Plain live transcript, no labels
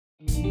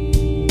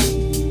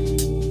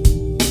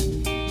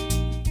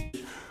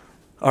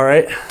All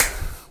right.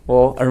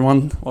 Well,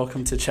 everyone,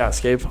 welcome to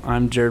Chatscape.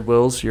 I'm Jared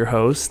Wills, your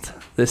host.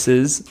 This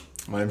is...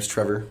 My name's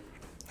Trevor.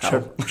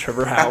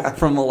 Trevor Howe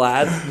from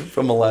Malad.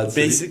 From Malad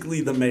City. Basically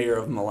the mayor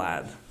of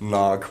Malad.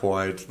 Not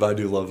quite, but I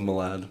do love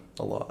Malad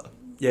a lot.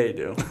 Yeah, you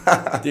do.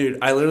 Dude,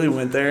 I literally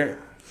went there,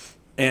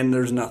 and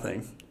there's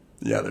nothing.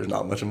 Yeah, there's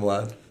not much in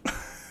Malad.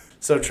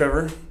 So,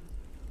 Trevor,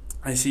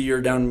 I see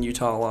you're down in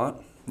Utah a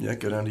lot. Yeah,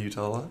 go down to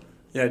Utah a lot.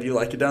 Yeah, do you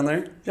like it down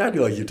there? Yeah, I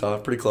do like Utah.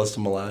 Pretty close to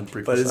Malad.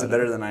 But is it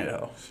better than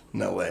Idaho?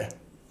 No way.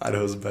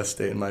 Idaho's the best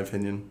state in my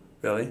opinion.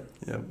 Really?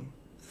 Yep.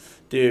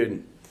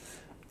 Dude,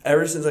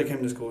 ever since I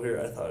came to school here,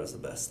 I thought it was the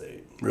best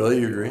state.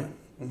 Really? You agree?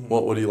 Mm-hmm.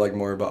 What do you like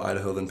more about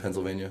Idaho than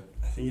Pennsylvania?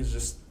 I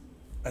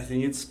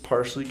think it's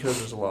partially because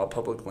there's a lot of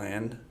public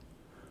land.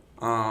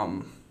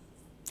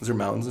 Is there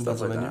mountains in Stuff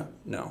Pennsylvania? like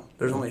that. No,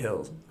 there's only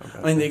hills. Okay.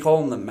 I mean, they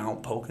call them the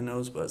Mount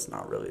Poconos, but it's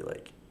not really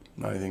like...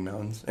 Not anything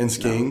mountains. And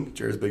skiing? No.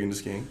 Jared's big into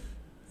skiing.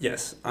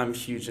 Yes, I'm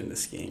huge into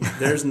skiing.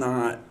 There's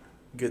not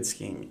good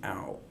skiing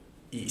out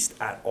east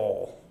at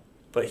all.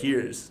 But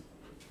here's...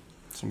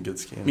 Some good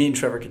skiing. Me and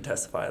Trevor could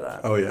testify to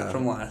that. Oh, yeah.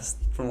 From last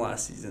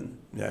season.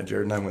 Yeah,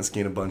 Jared and I went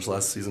skiing a bunch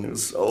last season. It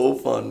was so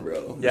fun,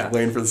 bro. Yeah. Just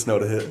waiting for the snow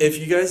to hit. If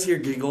you guys hear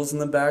giggles in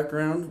the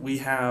background, we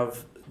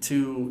have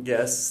two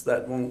guests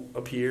that won't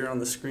appear on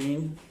the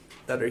screen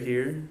that are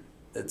here.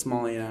 It's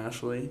Molly and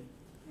Ashley.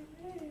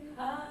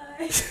 Hi.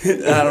 I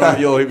don't know if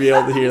you'll be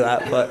able to hear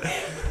that, but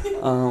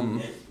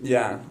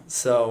yeah.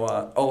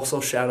 So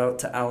also shout out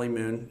to Allie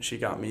Moon. She's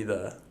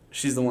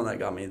the one that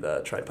got me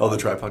the tripod. Oh, the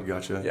tripod,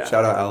 gotcha. Yeah.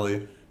 Shout out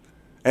Allie.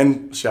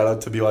 And shout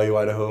out to BYU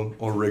Idaho,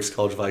 or Rick's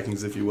College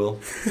Vikings, if you will.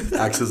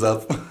 Axes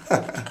up.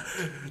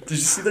 Did you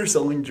see they're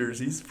selling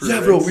jerseys?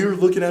 Yeah, bro, we were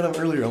looking at them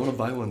earlier. I want to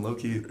buy one,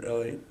 low-key.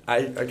 Really?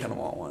 I kind of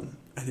want one.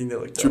 I think they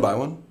look dope. Did you buy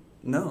one?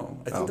 No.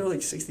 I think Oh. they're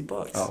like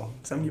 $60. Oh.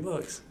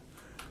 $70.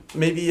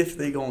 Maybe if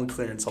they go on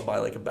clearance, I'll buy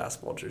like a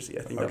basketball jersey.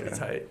 I think that'd be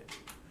tight.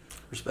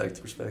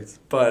 Respect.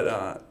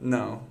 But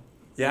no.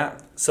 Yeah.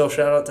 So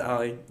shout out to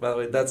Allie, by the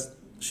way.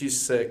 She's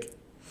sick.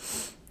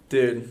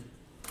 Dude.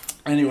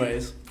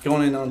 Anyways,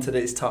 going in on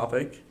today's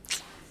topic.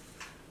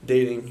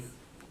 Dating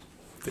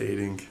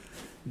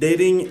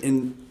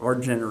in our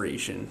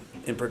generation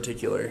in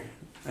particular.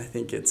 I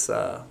think it's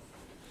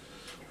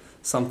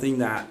something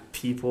that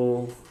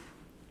people,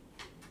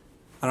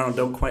 I don't know,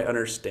 don't quite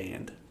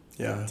understand.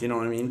 Yeah. Do you know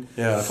what I mean?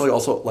 Yeah, I feel like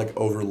also, like,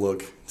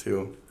 overlook,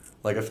 too.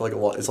 Like, I feel like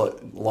it's like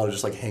a lot of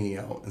just, like, hanging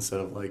out instead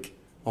of, like,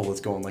 oh,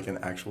 let's go on, like, an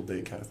actual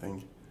date kind of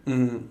thing.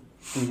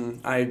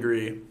 I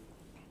agree.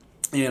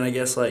 And I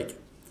guess, like,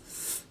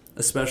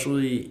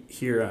 especially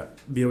here at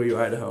BYU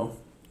Idaho,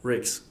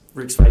 Rick's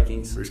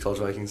Vikings. Rick's College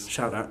Vikings.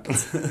 Shout out.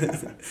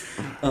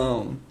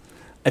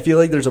 I feel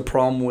like there's a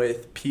problem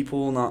with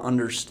people not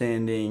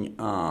understanding,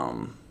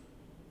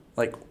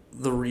 like,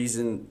 the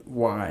reason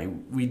why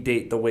we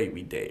date the way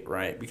we date,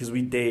 right? Because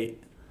we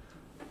date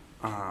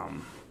a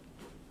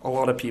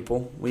lot of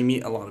people. We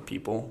meet a lot of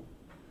people.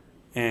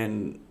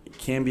 And it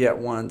can be at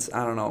once.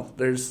 I don't know.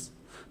 There's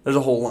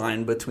a whole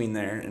line between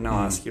there, and I'll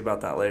ask you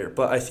about that later.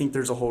 But I think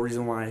there's a whole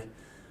reason why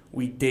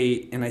we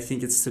date, and I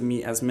think it's to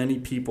meet as many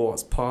people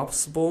as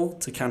possible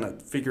to kind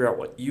of figure out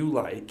what you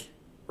like,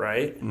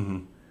 right? Mm-hmm.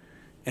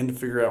 And to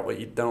figure out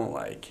what you don't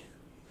like.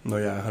 No,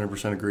 yeah, I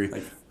 100% agree.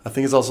 Like, I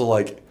think it's also,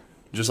 like,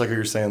 just like what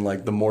you're saying,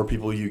 like, the more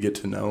people you get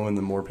to know and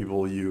the more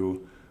people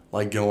you,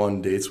 like, go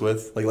on dates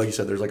with. Like you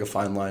said, there's, like, a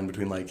fine line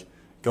between, like,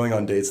 going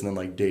on dates and then,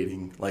 like,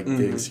 dating. Like,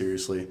 dating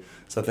seriously.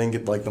 So I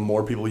think, like, the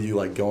more people you,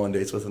 like, go on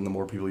dates with and the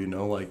more people you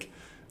know, like,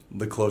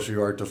 the closer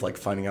you are to, like,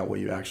 finding out what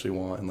you actually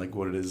want and, like,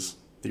 what it is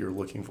that you're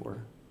looking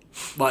for.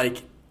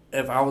 Like,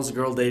 if I was a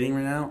girl dating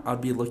right now, I'd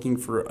be looking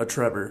for a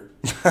Trevor.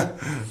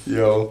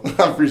 Yo,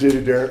 I appreciate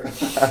you, Derek.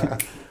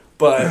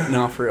 But,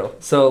 no, for real.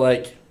 So,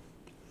 like,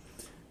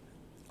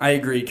 I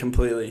agree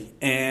completely.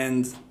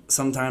 And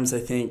sometimes I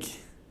think,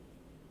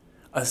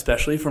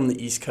 especially from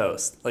the East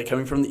Coast, like,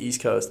 coming from the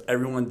East Coast,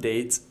 everyone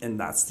dates, and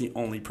that's the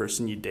only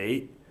person you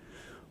date.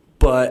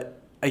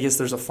 But I guess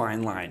there's a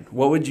fine line.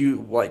 What do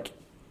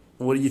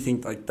you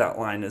think, like, that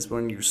line is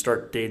when you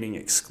start dating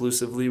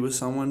exclusively with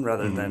someone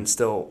rather than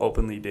still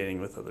openly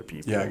dating with other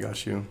people? Yeah, I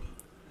got you.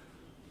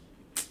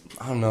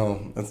 I don't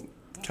know. That's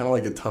kind of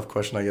like a tough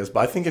question, I guess. But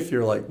I think if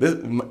you're like, this,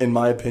 in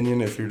my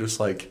opinion, if you're just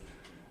like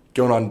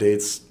going on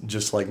dates,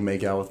 just like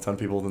make out with a ton of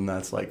people, then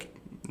that's like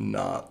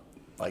not,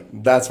 like,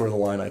 that's where the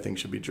line I think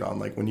should be drawn.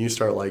 Like when you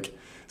start like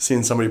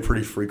seeing somebody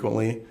pretty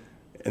frequently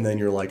and then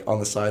you're like on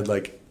the side,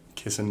 like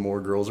kissing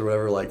more girls or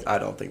whatever, like I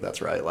don't think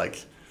that's right.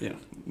 Like, yeah.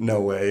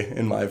 No way,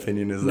 in my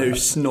opinion, is no that.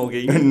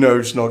 Snogging. No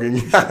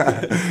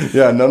snogging.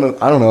 Yeah, none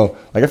of, I don't know.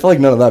 Like, I feel like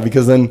none of that,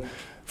 because then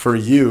for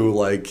you,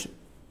 like,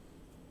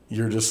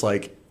 you're just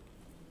like,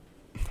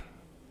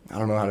 I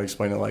don't know how to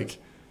explain it. Like,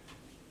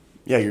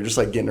 yeah, you're just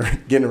like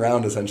getting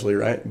around essentially,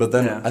 right? But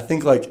then I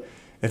think like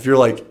if you're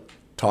like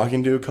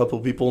talking to a couple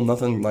people,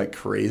 nothing like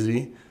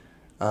crazy,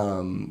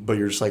 but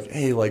you're just like,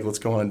 hey, like let's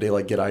go on a date,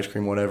 like get ice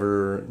cream,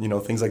 whatever, you know,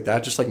 things like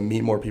that. Just like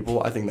meet more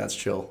people. I think that's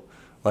chill.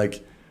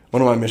 Like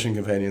one of my mission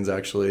companions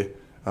actually,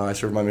 I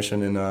served my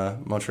mission in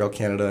Montreal,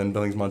 Canada, and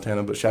Billings,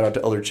 Montana. But shout out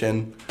to Elder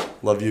Chin.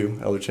 Love you,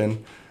 Elder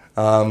Chin.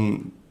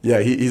 Yeah,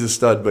 he's a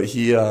stud, but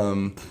he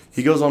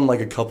goes on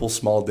like a couple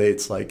small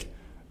dates, like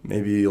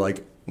maybe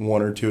like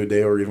 1 or 2 a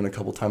day or even a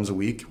couple times a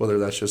week, whether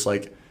that's just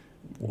like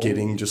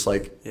getting just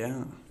like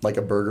like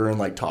a burger and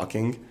like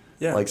talking,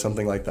 like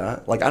something like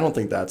that. Like I don't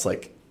think that's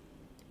like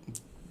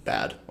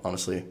bad,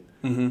 honestly.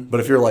 Mm-hmm. But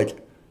if you're like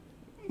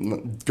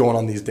going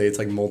on these dates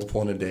like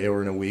multiple in a day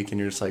or in a week and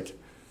you're just like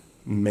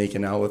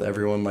making out with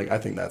everyone, like I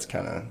think that's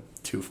kind of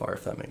too far,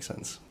 if that makes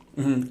sense.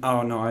 Mm-hmm.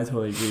 Oh no, I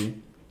totally agree.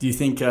 Do you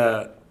think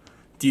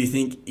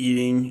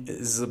eating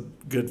is a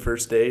good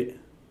first date?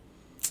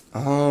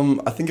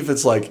 I think if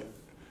it's like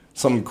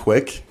something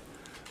quick,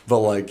 but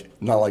like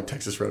not like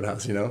Texas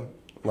Roadhouse, you know,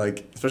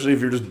 like especially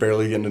if you're just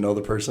barely getting to know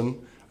the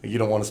person, like you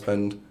don't want to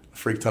spend a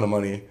freak ton of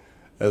money,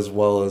 as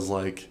well as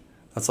like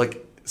that's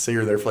like say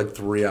you're there for like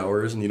 3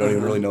 hours and you don't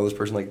even really know this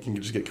person, like it can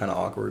just get kind of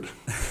awkward.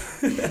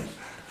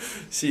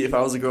 See, if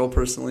I was a girl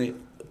personally,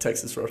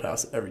 Texas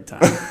Roadhouse every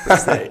time.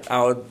 First date.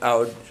 I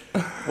would.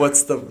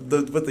 What's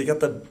what they got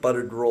the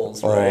buttered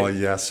rolls, right? Oh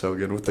yeah, so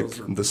good with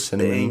the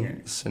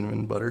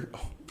cinnamon butter.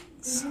 Oh.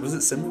 Was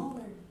it cinnamon?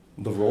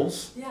 The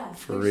rolls? Yeah.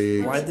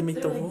 Freak. Why'd they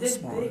make the rolls this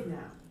smaller? big now.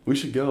 We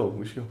should go.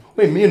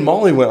 Wait, me and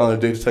Molly went on a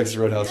date to Texas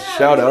Roadhouse.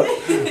 Shout out.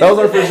 That was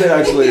our first date,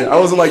 actually. I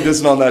wasn't like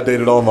dissing on that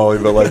date at all, Molly,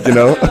 but like, you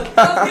know. That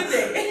was a good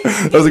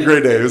day. That was a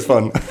great day. It was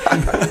fun.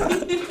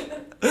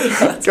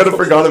 Kind of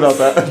forgot about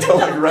that until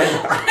like right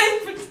now.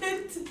 I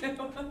pretend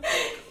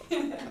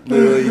to.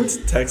 Literally,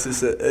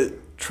 Texas.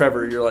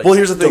 Trevor, you're like. Well,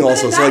 here's the thing,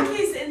 also. In So that like,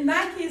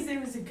 case,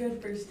 it was a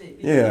good first date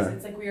because Yeah.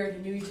 it's like we already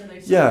knew each other,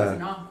 so Yeah. it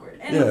wasn't awkward,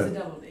 and it was a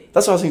double date.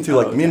 that's what I was thinking too.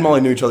 Like, Oh, me and okay.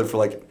 Molly knew each other for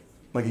like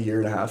a year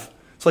and a half.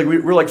 So like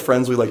we're like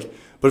friends.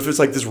 But if it's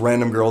like this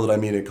random girl that I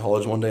meet at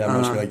college one day, I'm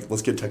just gonna be like,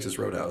 let's get Texas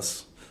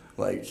Roadhouse,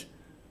 like,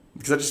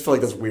 because I just feel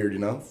like that's weird, you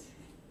know.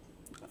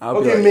 I'll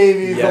be Okay, like,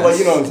 maybe, but like yes.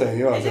 you know what I'm saying.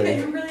 You know what I'm saying.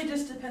 It really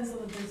just depends on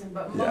the person,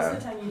 but most Yeah. of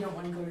the time you don't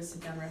want to go to a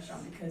sit-down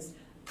restaurant because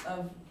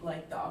of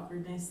like the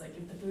awkwardness. Like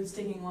if the food's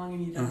taking long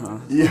and you don't know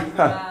what to talk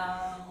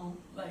about,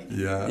 like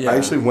Yeah. Yeah. I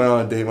actually went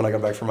on a date when I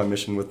got back from my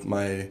mission with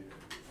my,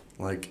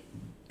 like,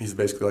 he's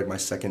basically like my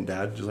second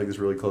dad, just like this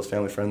really close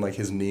family friend, like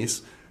his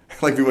niece.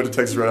 Like we went to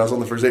Texas Roadhouse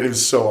on the first date and it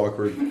was so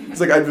awkward. It's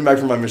like I'd been back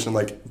from my mission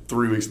like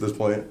 3 weeks at this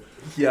point.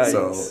 Yikes.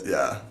 So,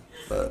 yeah.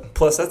 But,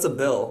 Plus, that's a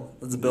bill.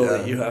 That's a bill Yeah.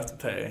 that you have to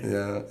pay.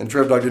 yeah. And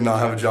Trev Dog did not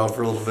have a job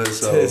for a little bit,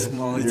 so. Tis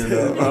Molly, you tis.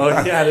 know. Oh,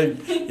 you had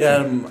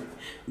him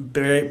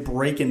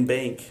break and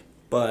bank.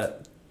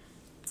 But,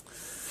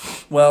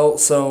 well,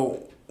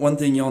 so one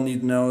thing y'all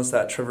need to know is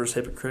that Trevor's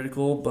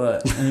hypocritical.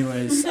 But,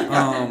 anyways,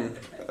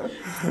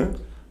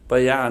 but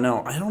yeah,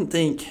 no, I don't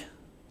think.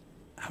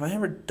 Have I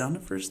ever done a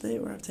first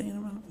date where I've taken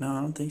him out? No,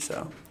 I don't think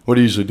so. What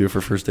do you usually do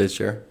for first dates,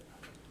 Jer?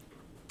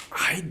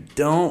 I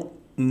don't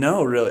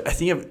know, really.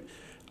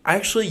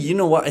 Actually, you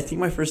know what? I think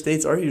my first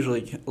dates are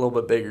usually a little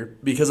bit bigger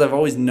because I've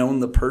always known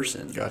the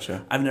person.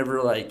 Gotcha. I've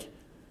never, like,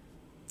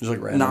 Just like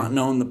random. not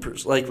known the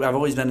person. Like, I've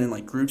always been in,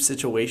 like, group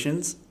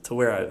situations to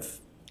where I've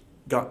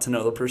got to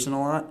know the person a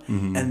lot,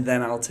 and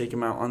then I'll take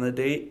them out on the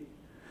date.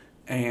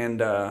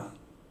 And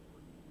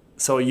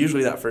so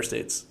usually that first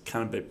date's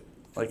kind of big,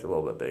 like, a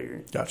little bit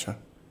bigger. Gotcha.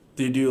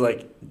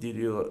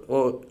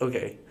 Well,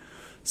 okay.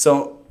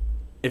 So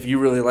if you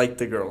really like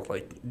the girl,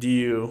 like, do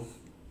you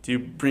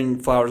bring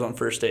flowers on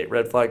first date?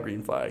 Red flag,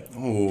 green flag?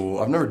 Oh,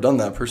 I've never done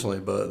that personally,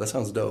 but that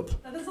sounds dope.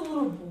 that is a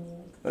little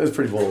bold. That is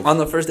pretty bold. On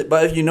the first date,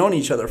 but if you've known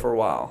each other for a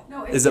while,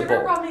 No, if is it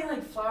Trevor bold? brought me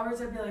like flowers,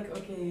 I'd be like,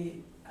 okay,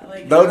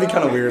 like That would be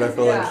kinda weird, I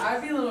feel like. Yeah,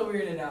 I'd be a little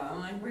weirded out. I'm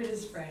like, we're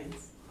just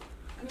friends.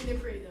 I mean, they're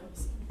pretty though.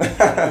 So.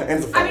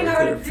 And the I mean, I flowers.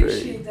 would They're pretty.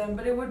 appreciate them,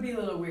 but it would be a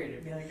little weird.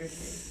 It'd be like, okay.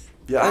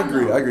 Yeah,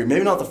 I agree.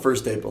 Maybe not the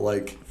first date, but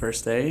like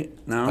First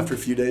date? No? after a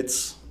few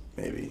dates,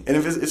 maybe. And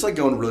if it's like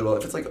going really well,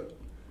 if it's like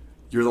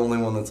you're the only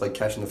one that's like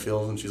catching the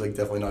feels and she's like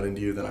definitely not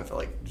into you, then I feel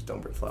like just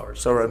don't bring flowers.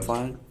 So red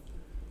flag?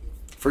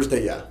 First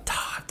date, yeah.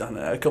 I've done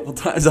that a couple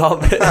times. I'll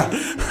bet.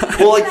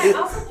 Well, like I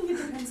also think it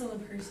depends on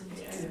the person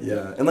too.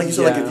 yeah, and like you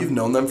said, like Yeah. if you've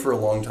known them for a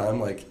long time,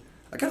 like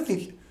I kind of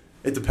think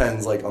it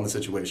depends like on the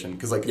situation,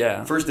 because like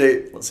Yeah. first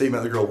date, let's say you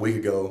met the girl a week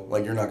ago,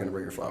 like you're not gonna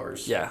bring her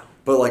flowers. Yeah.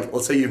 But like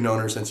let's say you've known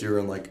her since you were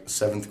in like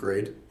 7th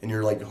grade and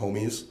you're like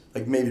homies,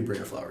 like maybe bring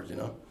her flowers, you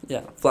know,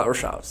 Yeah. Flower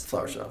shops.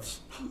 flower shops.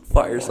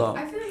 Fire yourself.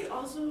 I feel like it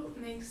also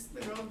makes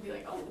the girl be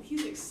like, oh,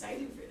 he's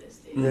excited for this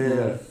date.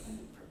 Yeah.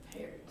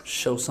 Prepared.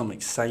 Show some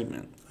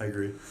excitement. I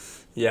agree.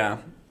 Yeah.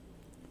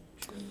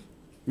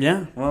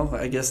 Yeah, well,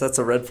 I guess that's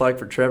a red flag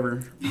for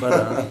Trevor,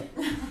 but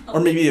or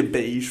maybe a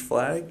beige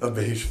flag. A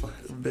beige flag.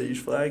 Beige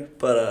flag,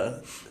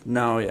 but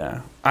no,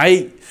 yeah.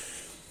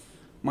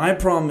 My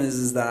problem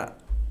is that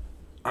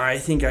I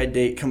think I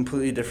date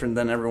completely different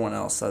than everyone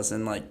else does,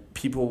 and like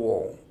people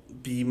will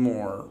be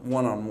more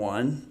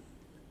one-on-one,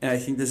 and I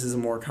think this is a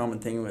more common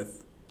thing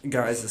with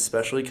guys,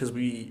 especially because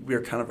we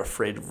are kind of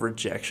afraid of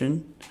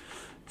rejection,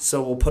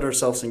 so we'll put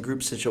ourselves in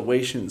group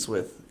situations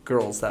with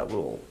girls that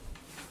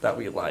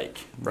we like,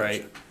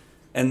 right?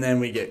 And then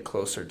we get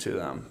closer to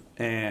them,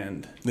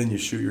 and Then you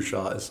shoot your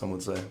shot, as some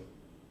would say.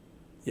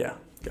 yeah.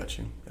 Got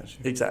you.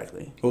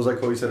 Exactly. What was that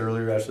quote you said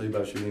earlier, Ashley,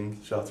 about shooting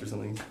shots or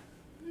something?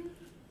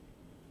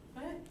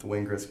 What? The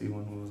Wayne Gretzky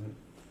one. What was it?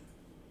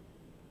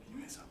 You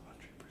miss 100%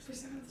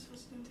 of the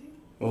shots you don't take.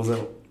 What was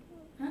that?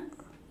 Huh?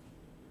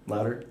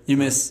 Louder? You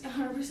miss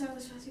 100% of the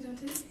shots you don't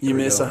take. you There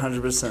we miss go.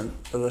 100%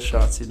 of the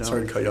shots you don't.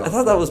 Sorry to cut you off. I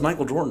thought that was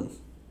Michael Jordan.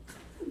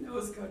 That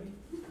was Cody.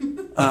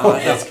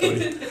 That's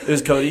Cody. It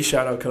was Cody.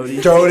 Shout out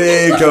Cody.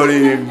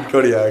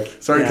 Kodiak.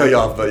 Sorry to cut you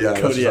off, but yeah,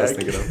 that's what I was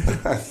Kodiak.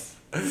 thinking of.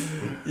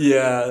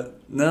 Yeah.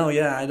 No,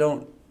 yeah, I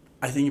don't.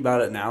 I think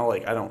about it now,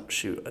 like, I don't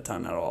shoot a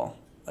ton at all.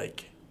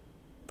 Like,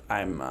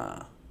 I'm,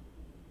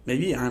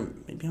 maybe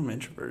I'm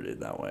introverted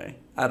that way.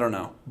 I don't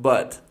know.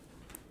 But,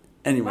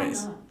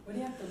 anyways. Why not? What do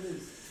you have to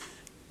lose?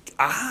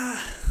 I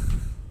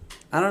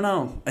don't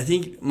know. I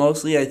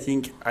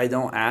think I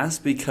don't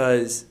ask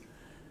because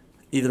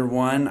either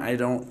one, I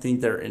don't think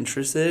they're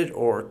interested,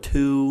 or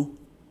two,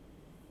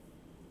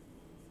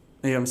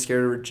 maybe I'm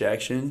scared of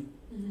rejection.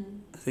 Mm-hmm.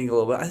 I think a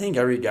little bit. I think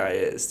every guy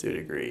is, to a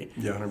degree.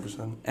 Yeah,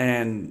 100%.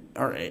 And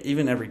or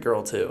even every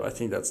girl too. I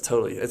think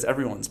it's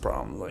everyone's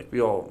problem. Like, we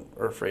all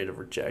are afraid of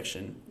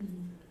rejection.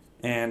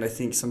 Mm-hmm. And I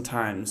think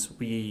sometimes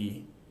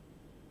and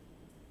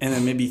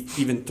then maybe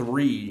even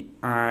three,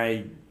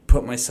 I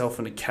put myself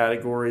in a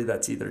category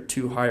that's either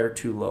too high or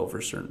too low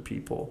for certain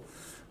people.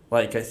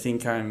 Like, I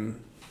think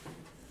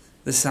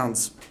this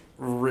sounds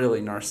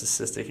really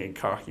narcissistic and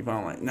cocky, but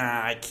I'm like,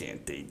 nah, I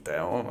can't date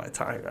that. What am I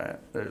talking about?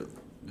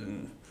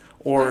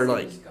 Or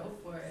like, just go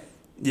for it.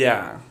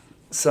 yeah.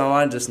 So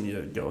I just need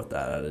to go with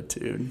that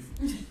attitude.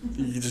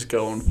 You just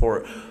going for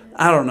it.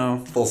 I don't know.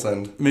 Full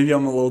send. Maybe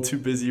I'm a little too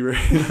busy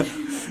right now.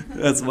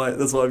 That's what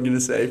I'm gonna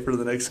say for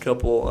the next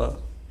couple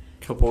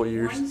of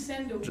years. 1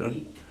 cent a John.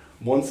 week.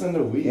 1 cent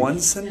a week. 1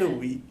 cent a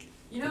week.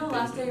 You know, the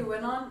last day we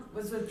went on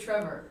was with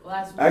Trevor.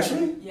 Last week.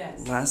 Actually?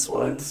 Yes. Last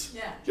one. What?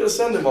 Yeah. You gotta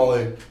send it,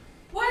 Molly.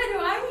 Why do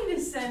I need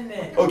to send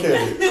it?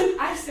 Okay.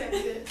 I sent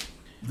it.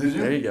 Did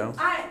you? There you go.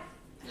 I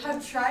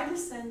have tried to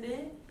send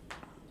it.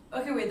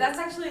 Okay, wait, that's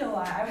actually a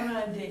lie. I went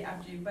on a date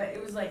after you, but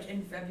it was like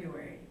in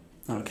February.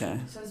 Okay.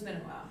 So it's been a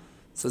while.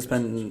 So it's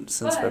been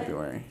since But-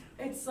 February.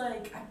 It's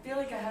like, I feel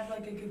like I have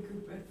like a good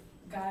group of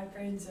guy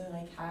friends to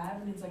like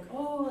have, and it's like,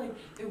 oh, like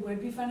it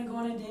would be fun to go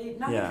on a date.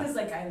 Not Yeah. because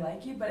like I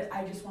like you, but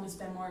I just want to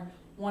spend more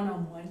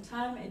one-on-one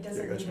time. It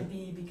doesn't Yeah, need to gotcha.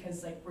 be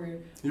because like we're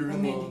You're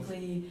in love.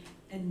 romantically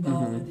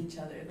involved Mhm. with each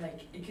other.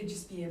 Like it could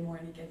just be a more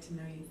to get to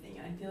know you thing.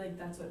 And I feel like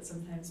that's what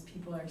sometimes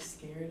people are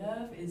scared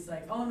of, is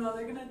like, oh no,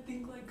 they're gonna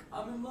think like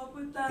I'm in love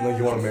with them. Like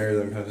you want to marry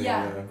them kind of thing.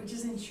 Yeah, which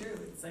isn't true.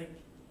 It's like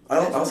I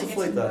just also wanna feel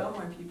like get to that. know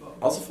more people.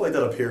 I also feel like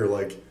that up here,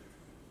 like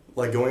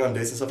going on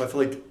dates and stuff. I feel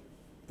like,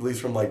 at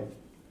least from like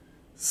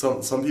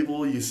some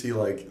people you see,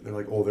 like they're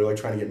like, oh, they're like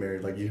trying to get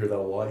married. Like you hear that a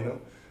lot, you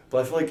know. But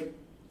I feel like,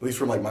 at least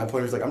from like my point of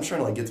view, it's like I'm just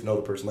trying to like get to know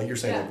the person. Like you're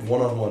saying, Yeah. like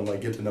one-on-one,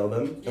 like get to know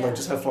them and Yeah. like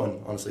just have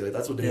fun. Honestly, like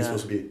that's what dating's Yeah.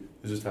 supposed to be.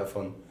 Is just have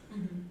fun.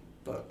 Mm-hmm.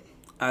 But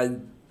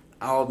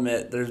I'll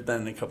admit there's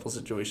been a couple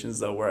situations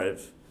though where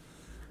I've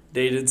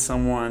dated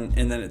someone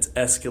and then it's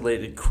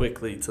escalated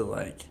quickly to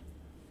like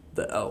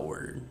the L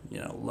word,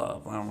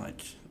 love. And I'm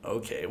like,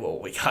 okay, well,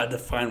 we gotta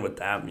define what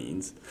that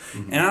means.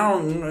 mhm.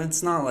 And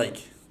it's not like,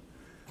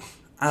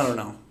 I don't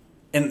know.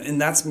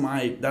 And that's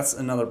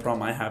another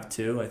problem I have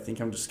too. I think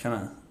I'm just kind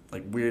of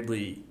like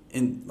weirdly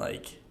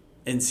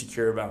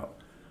insecure about,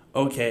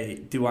 okay,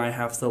 do I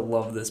have to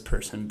love this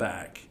person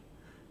back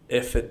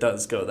if it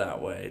does go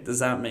that way? Does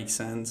that make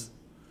sense?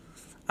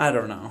 I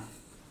don't know.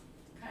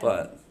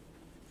 But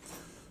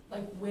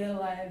Like,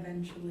 will I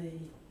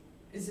eventually?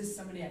 Is this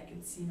somebody I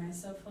could see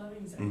myself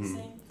loving? Is that what Mhm. you're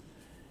saying?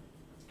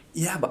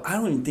 yeah, but I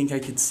don't even think I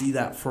could see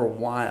that for a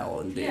while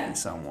in dating Yeah.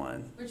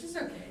 someone. Which is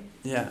okay.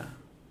 Yeah.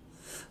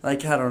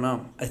 Like, I don't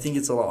know. I think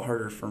it's a lot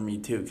harder for me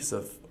too because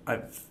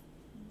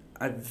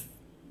I've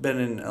been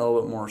in a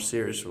little bit more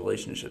serious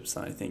relationships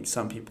than I think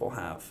some people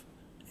have.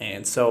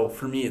 And so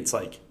for me it's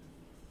like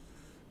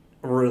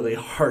really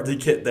hard to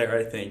get there,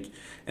 I think.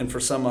 And for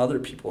some other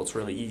people it's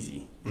really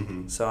easy.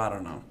 Mhm. So I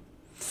don't know.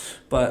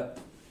 But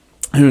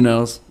who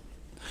knows?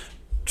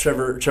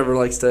 Trevor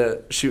likes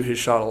to shoot his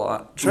shot a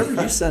lot.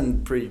 Trevor, you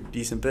send pretty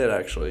decent bit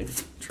actually.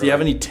 Do you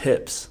have any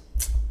tips?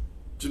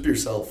 Just be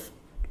yourself.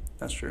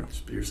 That's true.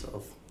 Just be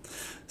yourself.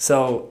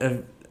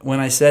 So when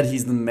I said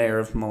he's the mayor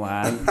of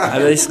Malad, I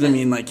basically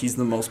mean like he's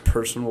the most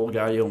personable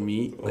guy you'll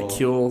meet. Like Oh.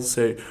 he'll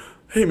say,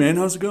 "Hey man,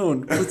 how's it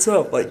going? What's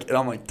up?" Like, and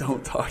I'm like,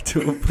 "Don't talk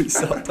to him. Please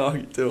stop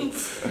talking to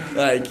him."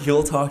 Like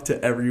he'll talk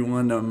to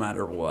everyone no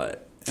matter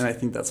what, and I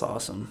think that's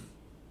awesome,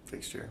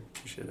 Fixture.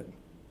 Appreciate it.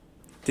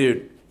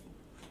 dude.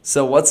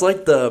 So what's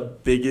like the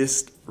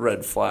biggest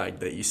red flag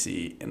that you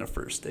see in a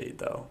first date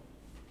though,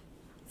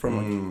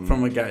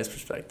 from a guy's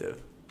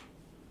perspective?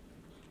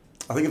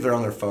 I think if they're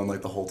on their phone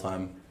like the whole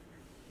time,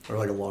 or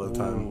like a lot of the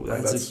time, Ooh,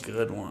 like, that's a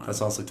good one.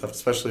 That's honestly tough,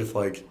 especially if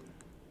like,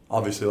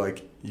 obviously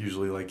like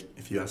usually like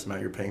if you ask them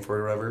out, you're paying for it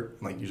or whatever.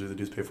 And, like usually the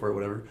dudes pay for it,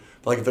 whatever.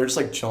 But like if they're just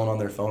like chilling on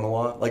their phone a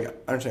lot, like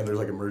I understand there's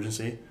like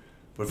emergency,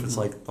 but if it's Mhm.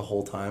 like the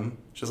whole time,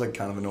 it's just like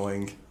kind of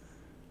annoying,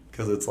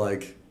 because it's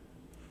like,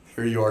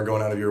 here you are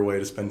going out of your way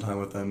to spend time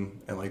with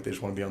them, and like they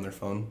just want to be on their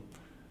phone.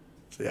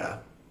 So yeah,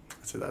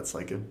 I'd say that's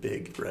like a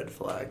big red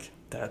flag.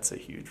 That's a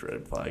huge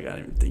red flag. I didn't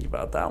even think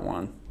about that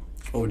one.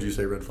 What would you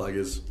say red flag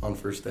is on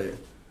first date?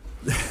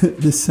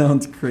 This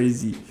sounds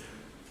crazy,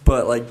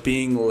 but like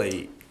being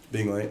late.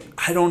 Being late?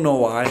 I don't know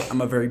why.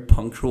 I'm a very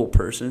punctual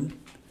person.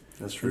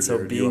 That's true. And so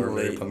Jared. You being are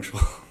very late.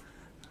 punctual.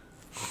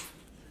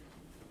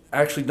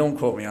 Actually, don't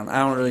quote me on that. I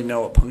don't really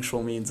know what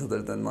punctual means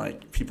other than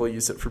like people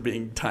use it for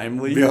being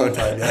timely. Be on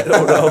time, yeah. I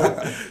don't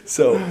know.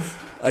 So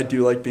I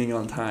do like being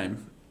on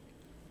time.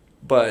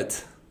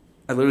 But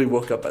I literally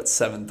woke up at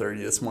 7:30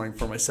 this morning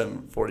for my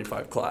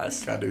 7:45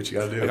 class. Gotta do what you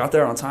gotta do. I got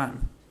there on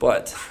time.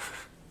 But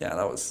yeah,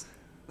 that was,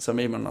 so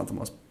maybe I'm not the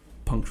most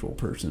punctual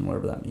person,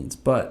 whatever that means.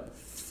 But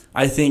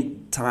I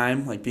think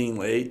time, like being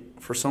late,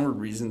 for some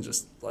reason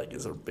just like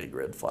is a big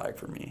red flag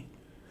for me.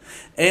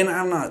 And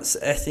I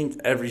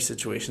think every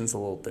situation's a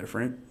little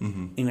different.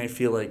 Mm-hmm. And I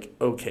feel like,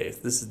 okay,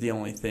 if this is the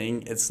only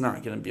thing, it's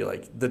not going to be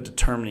like the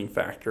determining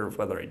factor of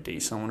whether I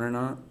date someone or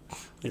not.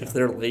 Like if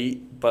they're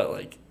late, but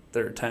like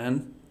they're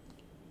 10,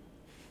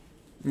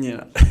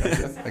 yeah.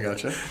 I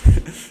gotcha.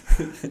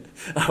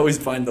 I always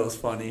find those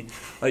funny.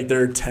 Like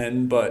they're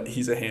 10, but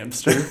he's a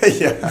hamster.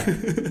 Yeah.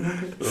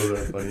 Those are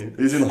funny. Have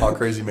you seen the Hot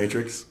Crazy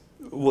Matrix?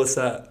 What's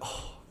that?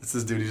 Oh, It's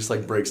this dude who just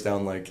like breaks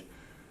down like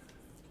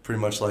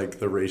pretty much like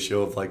the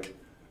ratio of like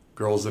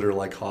girls that are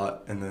like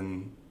hot and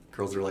then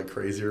girls that are like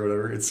crazy or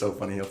whatever. It's so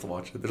funny. You have to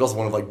watch it. There's also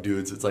one of like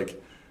dudes. It's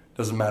like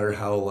doesn't matter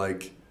how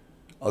like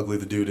ugly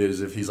the dude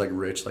is, if he's like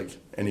rich, like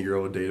any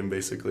girl would date him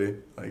basically.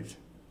 Like,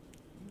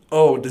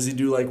 oh, does he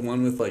do like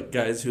one with like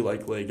guys who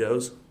like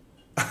Legos?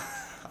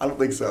 I don't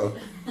think so.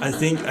 I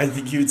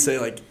think he would say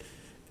like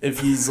if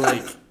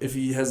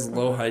he has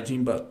low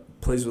hygiene but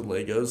plays with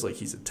Legos, like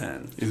he's a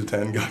 10. He's a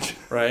 10. Gotcha.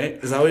 Right?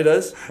 Is that what he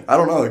does? I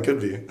don't know. It could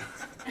be.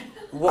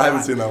 Well, I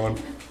haven't seen that one.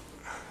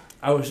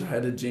 I wish I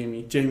had a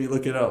Jamie. Jamie,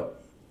 look it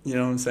up. You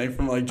know what I'm saying?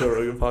 From like Joe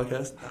Rogan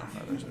podcast. No,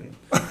 not actually.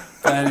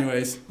 But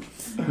anyways,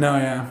 no,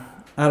 yeah.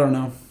 I don't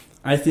know.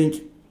 I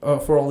think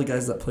for all the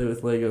guys that play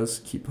with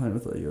Legos, keep playing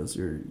with Legos.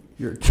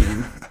 You're a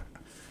king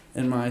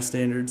in my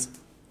standards.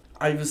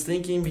 I was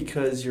thinking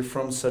because you're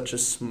from such a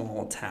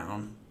small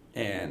town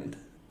and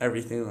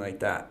everything like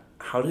that,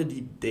 how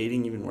did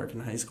dating even work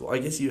in high school? I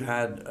guess you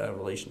had a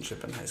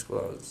relationship in high school.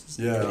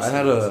 That was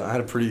I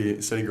had a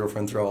pretty steady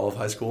girlfriend throughout all of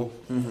high school.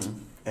 Mm-hmm.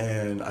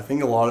 And I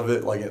think a lot of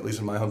it, like at least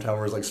in my hometown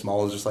where it's like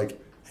small, is just like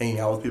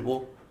hanging out with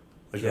people.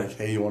 Like, Yeah. like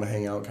hey, you want to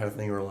hang out kind of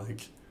thing? Or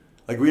like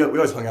we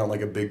always hung out in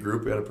like a big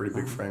group. We had a pretty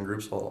big friend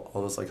group, so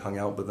all of us like hung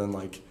out. But then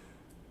like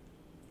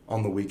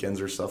on the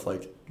weekends or stuff,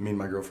 like me and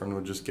my girlfriend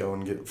would just go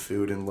and get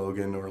food in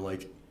Logan or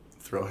like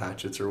throw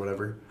hatchets or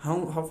whatever.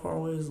 How far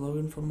away is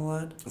Logan from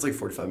Malad? It's like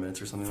 45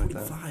 minutes or something like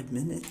that. 45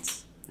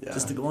 minutes? Yeah.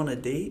 Just to go on a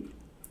date?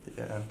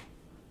 Yeah.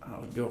 I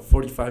would go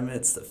 45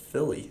 minutes to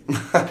Philly.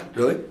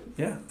 Really?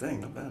 Yeah,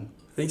 Dang, not bad.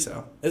 I think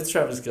so. If the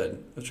traffic's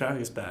good. If the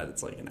traffic is bad,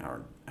 it's like an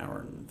hour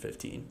and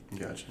 15.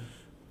 Gotcha.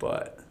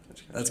 But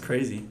Gotcha. that's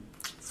crazy.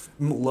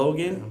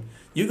 Logan,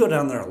 you go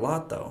down there a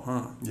lot though,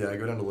 huh? Yeah, I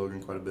go down to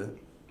Logan quite a bit.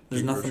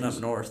 There's Get nothing groceries.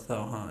 up north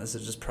though, huh? Is it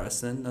just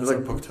Preston? There's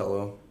like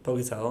Pocatello.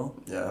 Pocatello?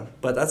 Yeah.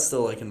 But that's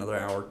still like another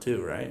hour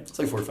too, right? It's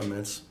like 45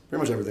 minutes.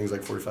 Pretty much everything's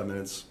like 45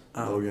 minutes.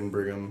 Oh. Logan,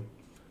 Brigham,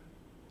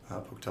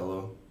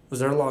 Pocatello. Was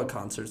there a lot of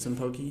concerts in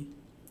Pokey?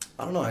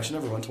 I don't know. I actually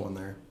never went to one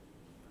there.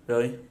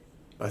 Really?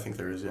 But I think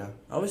there is, yeah.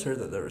 I always heard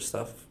that there was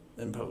stuff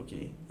in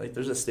Pokey. Like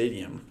there's a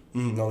stadium.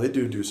 No, they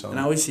do some. And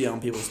I always see it on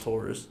people's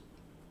tours.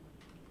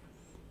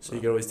 So you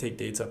could always take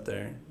dates up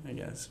there, I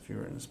guess, if you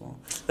were in a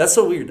small... That's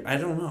so weird. I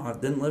don't know. I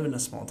didn't live in a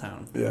small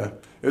town. Yeah.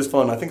 It was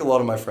fun. I think a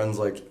lot of my friends,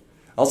 like... I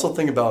also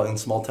think about in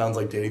small towns,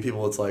 like, dating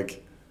people, it's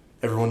like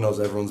everyone knows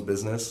everyone's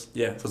business.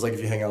 Yeah. So it's like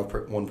if you hang out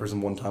with one person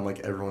one time,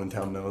 like, everyone in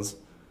town knows.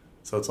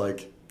 So it's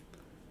like...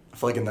 I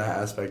feel like in that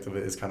aspect of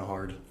it, it's kind of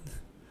hard.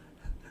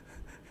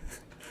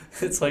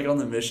 It's like on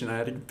The Mission, I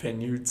had a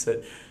companion who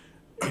said...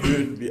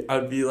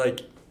 I'd be,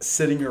 like,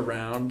 sitting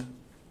around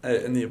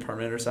in the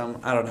apartment or something.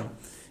 I don't know.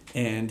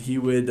 And he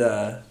would,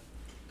 I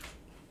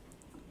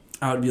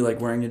would be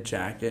like wearing a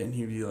jacket and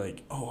he'd be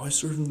like, oh, I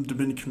served in the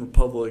Dominican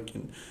Republic.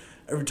 And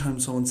every time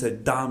someone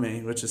said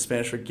dame, which is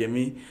Spanish for give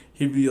me,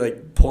 he'd be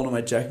like pulling on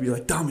my jacket and be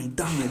like, dame. And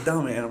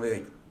I'd be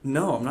like,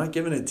 no, I'm not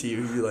giving it to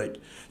you. He'd be like,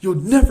 you'll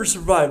never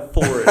survive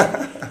for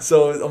it.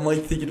 So I'm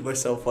like thinking to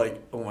myself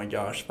like, oh my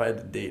gosh, if I had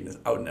to date,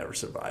 I would never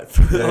survive.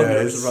 I would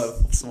never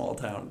survive a small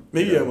town.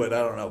 Maybe I would,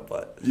 I don't know,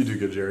 but. You do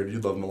good, Jared. You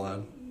love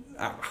Malad.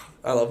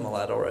 I love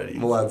Malad already.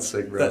 Malad's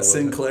sick, bro. That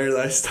Sinclair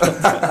that I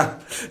stopped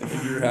at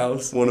in your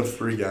house. One of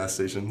 3 gas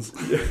stations.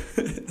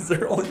 Is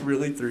there only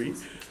really 3?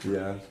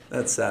 Yeah.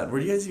 That's sad.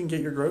 Where do you guys even get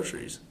your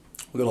groceries?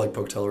 We go to like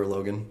Pocatello or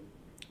Logan.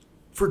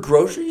 For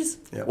groceries?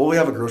 Yeah. Well, we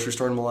have a grocery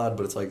store in Malad,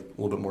 but it's like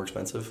a little bit more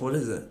expensive. What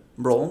is it?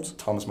 Brolms?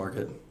 Thomas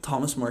Market.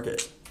 Thomas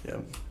Market. Yeah.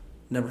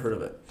 Never heard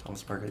of it.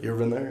 Thomas Market. You ever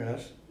been there,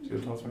 Ash? Did you go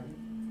to Thomas Market?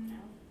 No.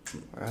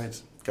 All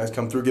right. Guys,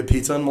 come through, get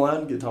pizza in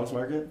Malad, get Thomas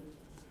Market.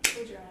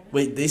 We're driving.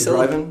 Wait, they We're sell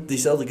driving? they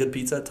sell the good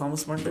pizza at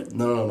Thomas Market?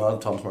 No, not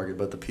at Thomas Market,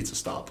 but the pizza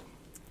stop.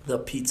 The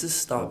pizza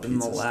stop in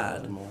Pizza stop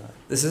Malad. in Malad.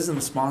 This isn't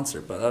a sponsor,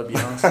 but that'd be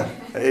awesome.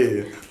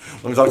 Hey,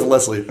 let me talk to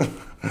Leslie.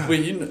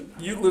 Wait,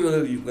 you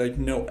literally like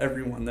know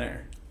everyone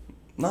there.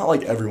 Not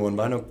like everyone,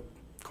 but I know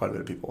quite a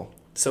bit of people.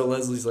 So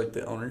Leslie's like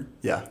the owner.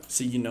 Yeah.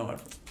 So you know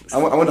I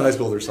went to high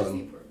school with her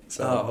son.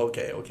 So, Oh,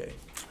 okay.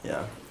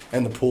 yeah.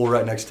 And the pool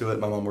right next to it.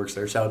 My mom works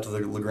there. Shout out to the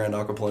LeGrand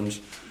Aqua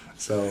Plunge.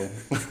 So,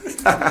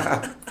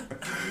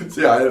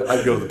 so yeah,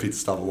 I'd go to the pizza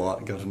stop a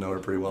lot. Got to know her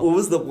pretty well. What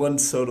was the one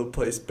soda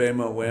place?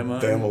 Bama Whamma?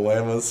 Bama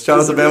Whammas. Shout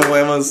out to Bama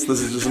Whammas.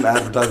 This is just an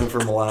advertisement for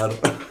Malad.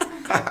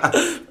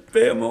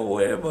 Bama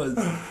Whammas.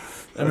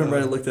 I remember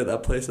I looked at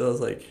that place and I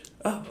was like,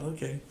 oh,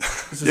 okay.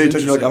 Yeah, you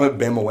told me like I'm at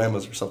Bama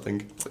Whammas or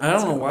something. I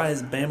don't know why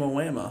it's Bama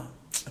Whamma.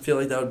 I feel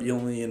like that would be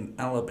only in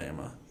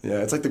Alabama. Yeah,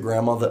 it's like the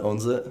grandma that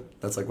owns it.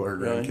 That's like what her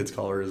Really? grandkids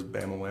call her is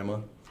Bama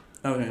Whamma.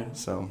 Okay.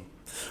 So,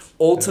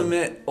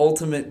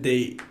 Ultimate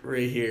date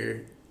right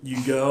here.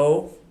 You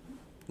go,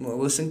 well,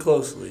 listen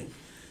closely.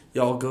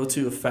 Y'all go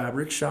to a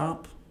fabric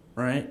shop,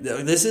 right?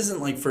 This isn't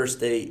like first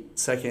date,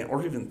 second,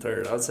 or even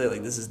third. I would say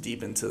like this is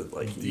deep into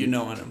like you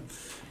knowing them.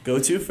 Go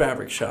to a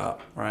fabric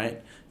shop,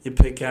 right? You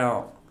pick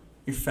out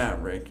your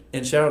fabric.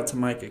 And shout out to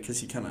Micah because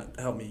he kind of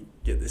helped me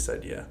get this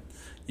idea.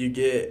 You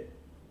get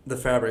the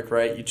fabric,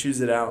 right? You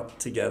choose it out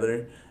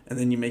together, and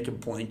then you make a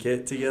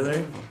blanket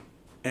together,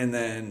 and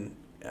then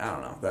I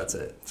don't know. That's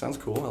it. sounds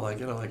cool. I like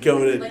it. Go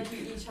to Like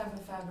you each have a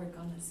fabric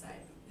on the side.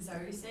 Is that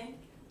what you're saying?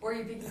 Or are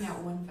you picking out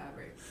one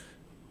fabric?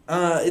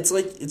 It's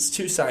like it's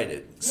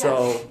two-sided,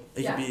 so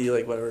it Yeah. could be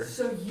like whatever.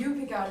 So you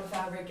pick out a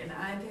fabric and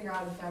I pick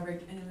out a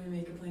fabric and then we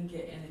make a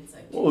blanket and it's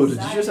like. Whoa, did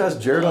you just two-sided. ask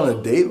Jared on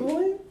a date,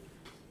 boy?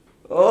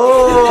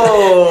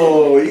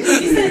 Oh, He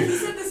easy.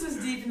 said this was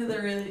deep into the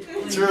really.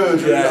 True.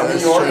 Yeah, I mean,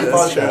 that's you are true, the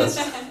that's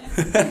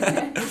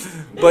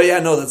podcast. But yeah,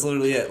 no, that's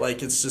literally it.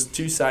 Like it's just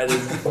two-sided.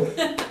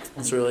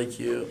 It's really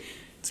cute.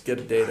 It's a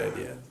good date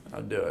idea.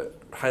 I'll do it.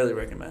 Highly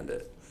recommend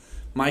it.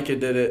 Micah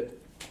did it.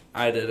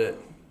 I did it.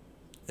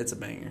 It's a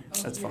banger.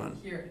 Oh, That's here- fun.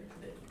 Here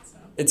it is, so.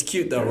 It's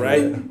cute though,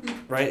 right?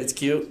 Right? It's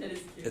cute. It is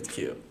cute. It's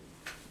cute.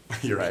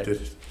 You're right.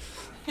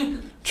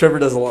 Trevor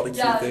does a lot of cute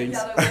Yeah, things.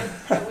 yeah,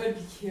 that would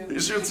be cute. He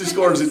shoots, he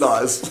scores, he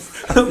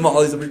dies.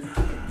 Molly's over here.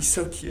 He's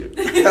so cute.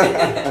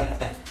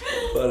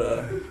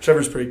 But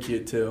Trevor's pretty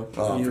cute too.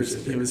 Oh, he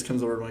appreciate it. always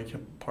comes over to my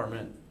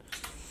apartment.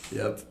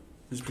 Yep.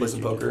 He's Play pretty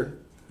some cute. poker.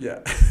 Yeah.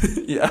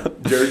 Yeah.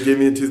 Jared gave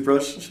me a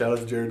toothbrush. Shout out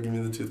to Jared, give me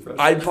the toothbrush.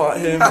 I bought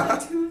him.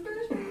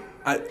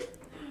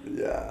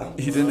 Yeah.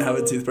 He didn't have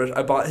a toothbrush.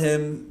 I bought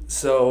him,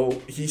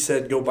 so he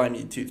said, "Go buy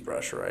me a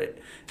toothbrush," right?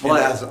 Well,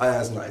 And I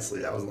asked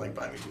nicely. I wasn't like,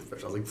 buy me a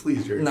toothbrush. I was like,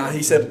 please, Jared. Nah, buy me he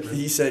a said,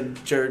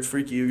 toothbrush. Jared,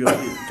 freak you, go get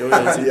a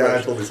toothbrush. Yeah,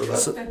 I totally said that.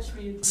 So- Fetch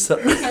me a So,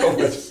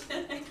 toothbrush.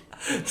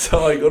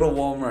 so I go to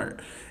Walmart,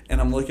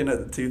 and I'm looking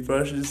at the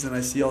toothbrushes, and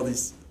I see all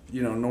these,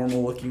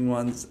 normal looking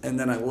ones, and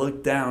then I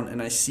look down,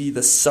 and I see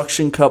the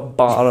suction cup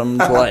bottomed,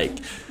 like,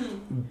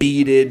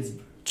 beaded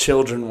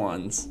children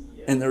ones.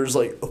 And there's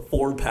like a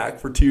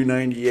 4-pack for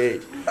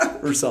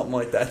 $2.98 or something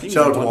like that. I think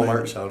Shout out to it was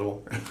Walmart. Shout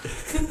out to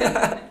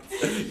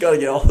Walmart. Gotta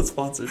get all the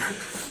sponsors.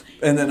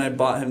 And then I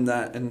bought him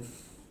that, and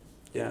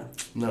yeah,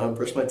 No, I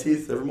brush my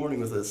teeth every morning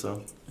with it,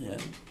 so yeah,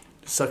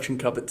 suction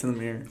cup it to the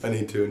mirror. I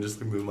need to and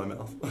just like move my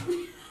mouth.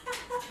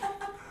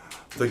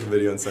 Take a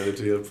video and send it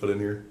to you. Put in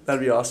here.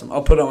 That'd be awesome.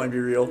 I'll put it on my Be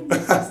Real.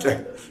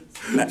 Okay.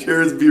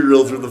 Jared's Be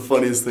Reals are the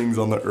funniest things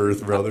on the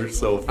earth, brother.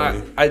 So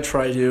funny. I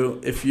try to.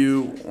 If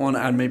you want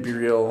to add my Be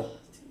Real,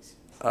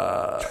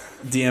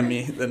 DM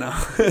me. Then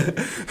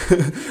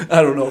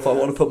I don't know if I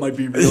want to put my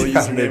Be Real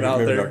username out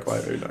maybe there. Not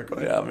quite. Maybe not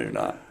quite. Yeah, maybe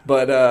not.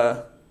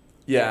 But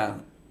yeah,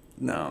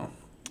 no.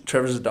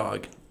 Trevor's a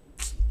dog,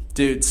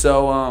 dude.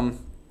 So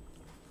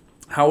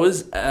how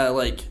is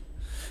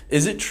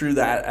is it true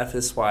that at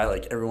FSY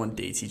like everyone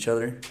dates each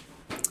other?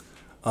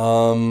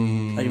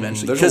 Like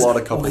eventually, there's a lot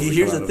of couples. that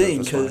Here's come the out of thing,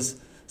 FSY.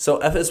 because so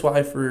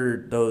FSY,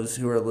 for those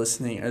who are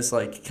listening, is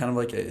like kind of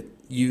like a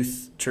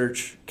youth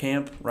church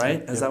camp,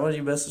 right? Is that what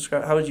you best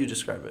describe? How would you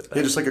describe it?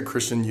 Yeah, just like a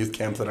Christian youth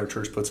camp that our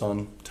church puts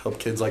on to help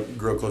kids like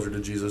grow closer to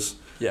Jesus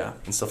Yeah.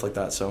 and stuff like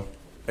that. So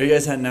Are you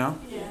guys heading out?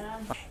 Yeah.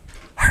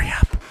 Hurry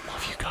up.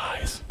 Love you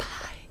guys.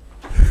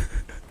 Bye.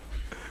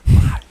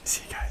 Bye.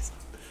 See you guys.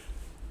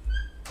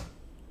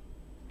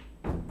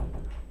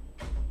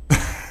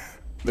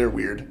 they're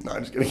weird. No,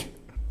 I'm just kidding.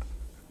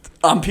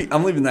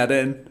 I'm leaving that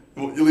in.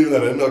 Well, you leaving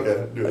that in?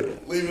 Okay, do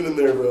it. Leave it in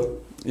there, bro.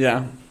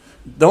 Yeah.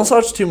 Don't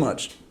slouch too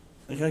much.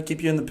 I gotta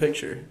keep you in the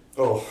picture.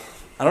 Oh,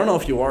 I don't know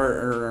if you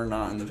are or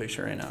not in the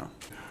picture right now.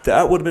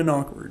 That would have been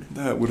awkward.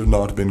 that would have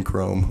not been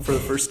Chrome. For the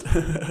first,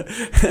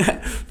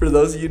 for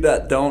those of you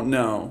that don't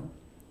know,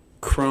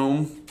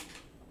 Chrome.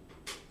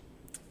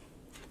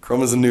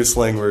 Chrome is a new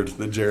slang word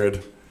that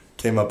Jared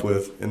came up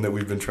with and that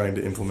we've been trying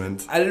to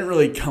implement. I didn't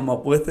really come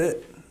up with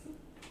it.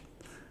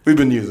 We've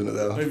been using it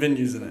though. We've been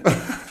using it.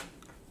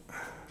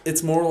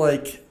 It's more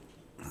like,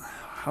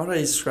 how would I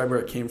describe where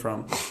it came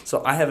from?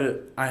 So I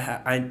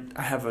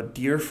have a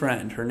dear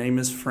friend. Her name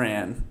is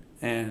Fran,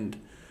 and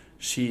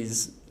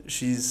she's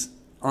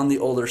on the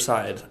older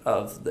side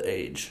of the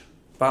age.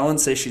 But I wouldn't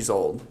say she's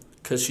old,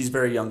 because she's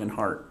very young in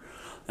heart,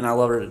 and I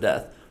love her to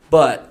death.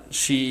 But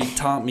she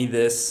taught me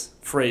this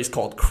phrase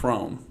called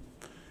Chrome.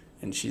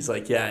 And she's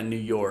like, yeah, in New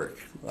York.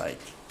 Like,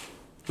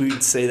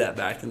 we'd say that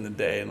back in the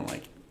day, and I'm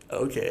like,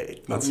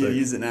 okay, I'm going to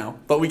use it now.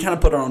 But we kind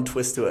of put our own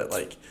twist to it,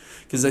 like,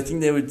 because I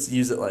think they would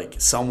use it like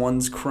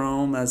someone's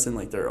Chrome, as in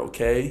like they're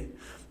okay.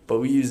 But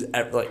we use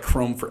like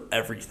Chrome for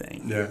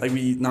everything. Yeah. Like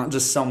we, not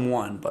just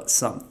someone, but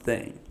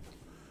something.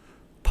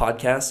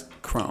 Podcast,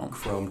 Chrome.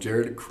 Chrome.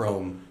 Jared,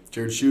 Chrome.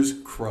 Jared Shoes,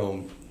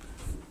 Chrome.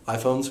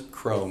 iPhones,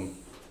 Chrome.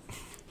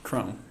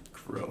 Chrome.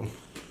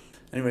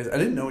 Anyways, I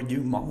didn't know you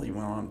and Molly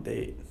went on a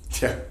date.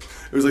 Yeah.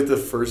 It was like the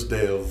first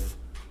day of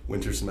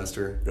winter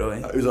semester. Really?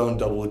 It was on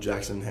double with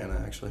Jackson and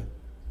Hannah, actually.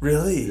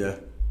 Really? Yeah.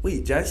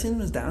 Wait, Jackson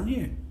was down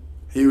here?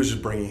 He was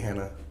just bringing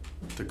Hannah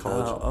to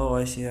college. Oh,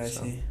 I see.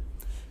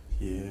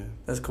 Yeah.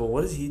 That's cool.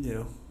 What does he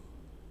do?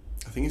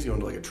 I think he's going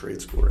to like a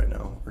trade school right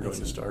now. Or going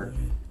to start.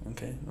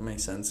 Okay, that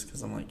makes sense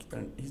because I'm like,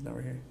 he's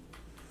never here.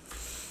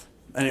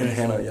 Anyway. Anyway. And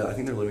Hannah, yeah, I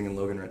think they're living in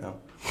Logan right now.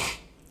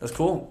 That's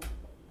cool.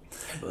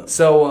 But.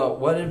 So,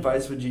 what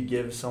advice would you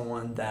give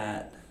someone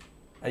that,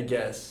 I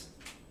guess,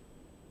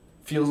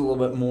 feels a little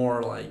bit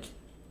more like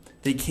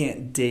they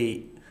can't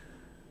date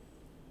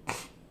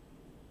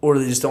or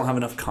they just don't have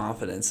enough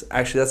confidence?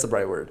 Actually, that's the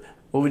right word.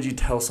 What would you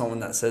tell someone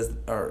that says,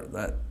 or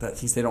that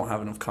thinks they don't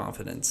have enough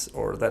confidence,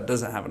 or that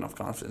doesn't have enough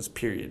confidence,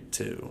 period,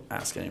 to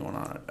ask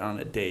anyone on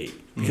a date?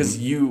 Because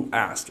you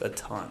ask a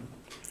ton.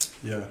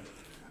 Yeah.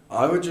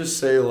 I would just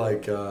say,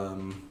 like,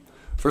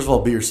 first of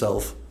all, be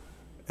yourself.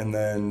 And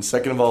then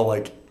second of all,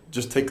 like,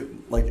 just take,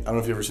 like, I don't know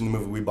if you've ever seen the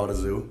movie We Bought a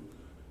Zoo.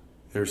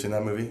 You ever seen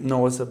that movie? No,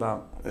 what's it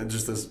about? It's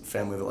just this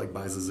family that, like,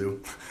 buys a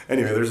zoo.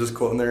 Anyway, there's this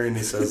quote in there, and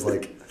he says,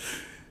 like...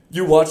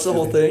 You watched the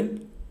whole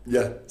thing?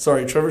 Yeah.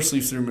 Sorry, Trevor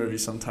sleeps through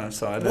movies sometimes,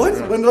 so I didn't What?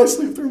 know. When did I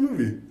sleep through a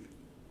movie?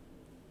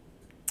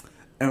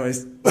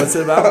 Anyways, what's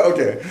it about?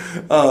 Okay.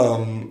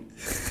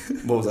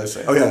 What was I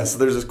saying? Oh, yeah, so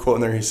there's this quote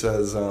in there. He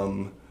says,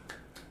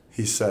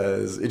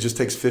 it just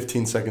takes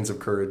 15 seconds of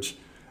courage.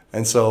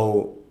 And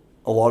so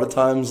a lot of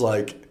times,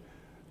 like,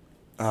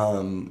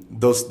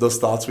 those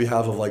thoughts we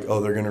have of, like, oh,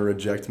 they're going to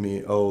reject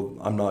me. Oh,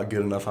 I'm not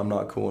good enough. I'm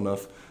not cool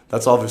enough.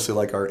 That's obviously,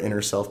 like, our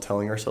inner self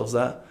telling ourselves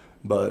that.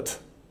 But...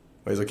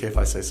 Wait, is it okay if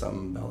I say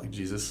something about, like,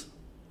 Jesus?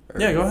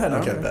 Yeah, go ahead.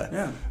 Okay, bet.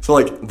 Yeah. So,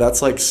 like,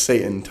 that's, like,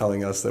 Satan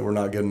telling us that we're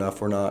not good enough,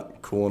 we're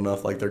not cool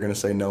enough, like, they're going to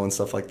say no and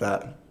stuff like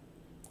that.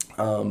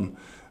 And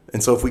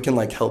so if we can,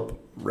 like,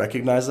 help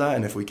recognize that,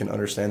 and if we can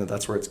understand that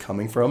that's where it's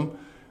coming from,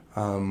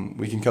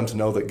 we can come to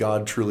know that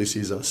God truly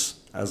sees us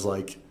as,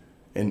 like,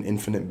 an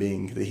infinite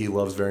being that he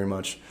loves very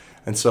much.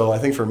 And so I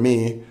think for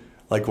me,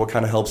 like, what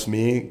kind of helps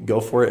me go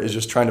for it is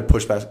just trying to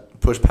push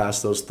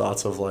past those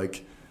thoughts of,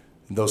 like,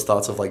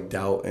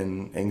 doubt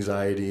and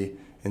anxiety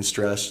and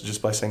stress, just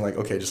by saying, like,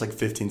 okay, just like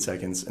 15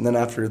 seconds. And then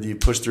after you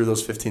push through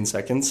those 15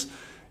 seconds,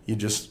 you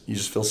just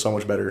feel so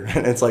much better.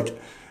 And it's like,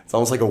 it's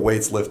almost like a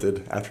weight's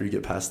lifted after you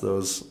get past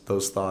those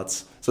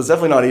thoughts. So it's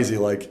definitely not easy.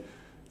 Like,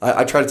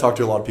 I try to talk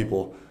to a lot of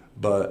people,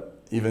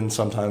 but even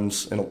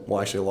sometimes, and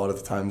well, actually a lot of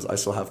the times, I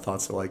still have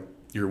thoughts that, like,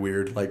 you're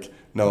weird. Like,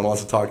 no one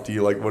wants to talk to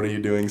you. Like, what are you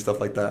doing?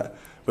 Stuff like that.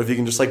 But if you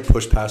can just, like,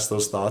 push past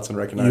those thoughts and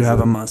recognize you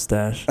have a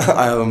mustache.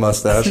 I have a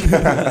mustache.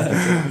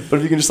 But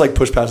if you can just, like,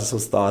 push past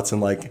those thoughts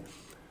and, like,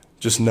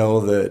 just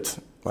know that,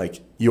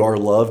 like, you are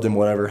loved and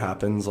whatever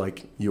happens,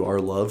 like, you are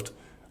loved.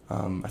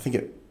 I think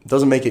it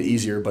doesn't make it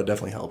easier, but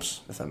definitely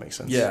helps, if that makes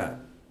sense. Yeah.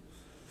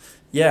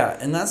 Yeah,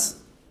 and that's,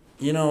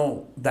 you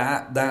know,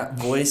 that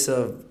voice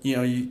of, you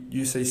know,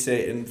 you say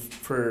Satan,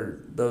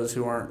 for those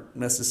who aren't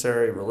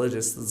necessarily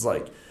religious, it's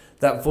like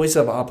that voice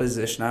of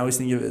opposition. I always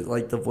think of it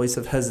like the voice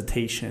of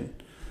hesitation.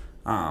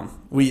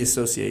 We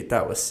associate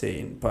that with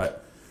Satan,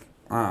 but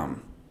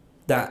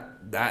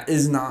that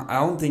is not, I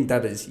don't think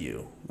that is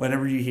you.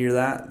 Whenever you hear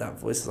that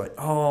voice is like,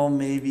 oh,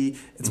 maybe.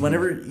 It's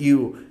whenever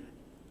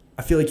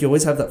I feel like you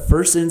always have that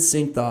first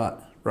instinct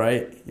thought,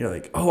 right? You're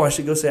like, oh, I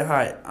should go say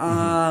hi.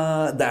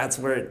 That's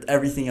where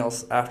everything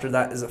else after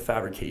that is a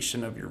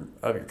fabrication of your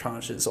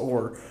conscience,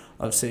 or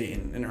of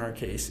Satan in our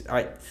case.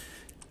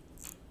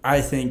 I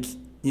think,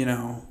 you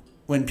know,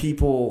 when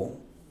people,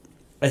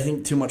 I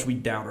think too much we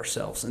doubt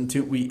ourselves, and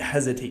we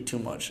hesitate too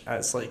much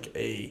as like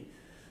I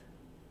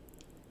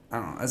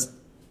don't know, as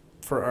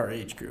for our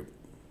age group.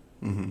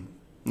 Mm-hmm.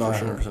 No, I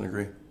 100%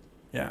 agree.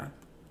 Yeah. And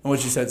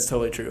what you said is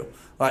totally true.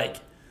 Like,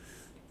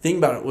 think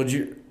about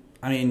it.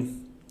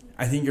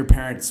 I think your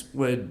parents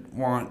would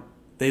want,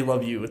 they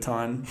love you a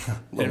ton.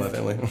 Love my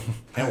family.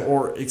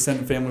 Or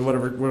extended family,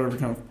 whatever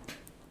kind of,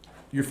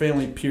 your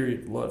family,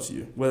 period, loves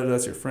you. Whether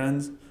that's your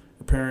friends,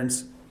 your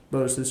parents,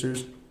 brothers,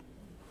 sisters.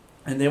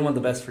 And they want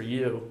the best for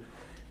you.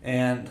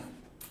 And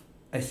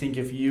I think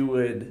if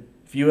you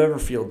ever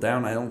feel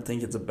down, I don't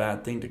think it's a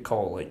bad thing to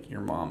call, like, your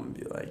mom and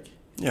be like...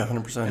 Yeah,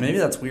 100%. And maybe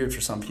that's weird for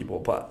some people,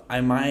 but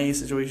in my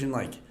situation,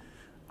 like,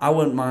 I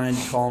wouldn't mind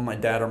calling my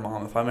dad or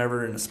mom if I'm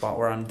ever in a spot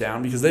where I'm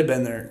down, because they've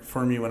been there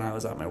for me when I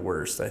was at my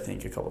worst, I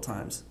think, a couple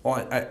times.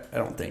 Well, I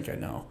don't think, I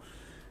know.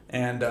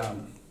 And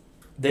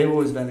they've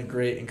always been a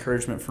great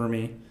encouragement for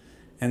me.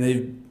 And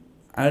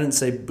I didn't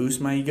say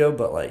boost my ego,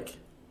 but, like,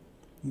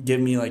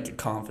 give me, like, a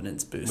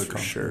confidence boost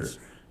sure,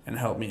 and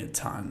help me a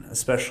ton,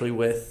 especially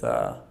with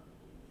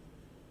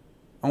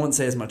I wouldn't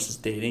say as much as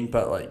dating,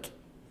 but like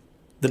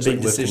the It's big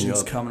like lifting you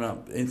decisions up. coming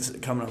up. It's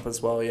coming up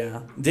as well.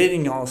 Yeah,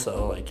 dating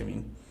also. Like I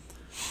mean,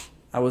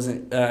 I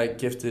wasn't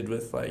gifted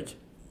with like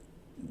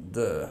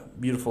the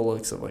beautiful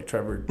looks of like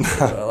Trevor,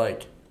 but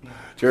like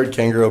Jared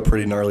can grow a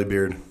pretty gnarly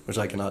beard, which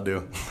I cannot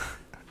do.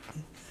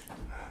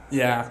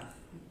 yeah.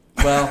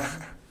 Well,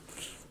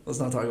 let's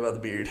not talk about the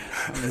beard.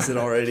 I miss it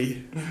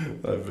already.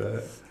 I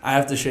bet. I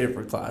have to shave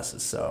for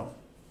classes, so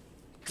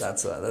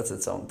that's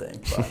its own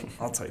thing. But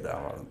I'll talk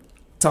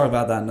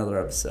about that in another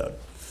episode.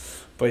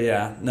 But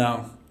yeah,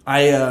 no,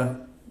 I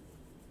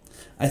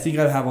think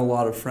I have a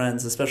lot of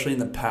friends, especially in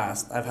the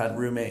past. I've had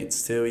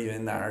roommates too,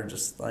 even that are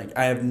just like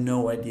I have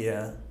no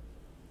idea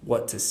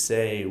what to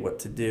say, what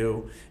to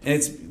do, and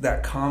it's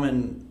that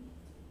common.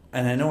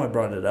 And I know I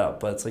brought it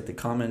up, but it's like the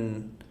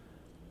common.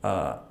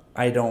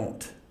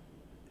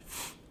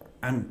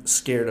 I'm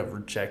scared of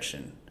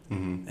rejection.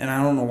 Mm-hmm. And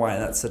I don't know why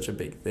that's such a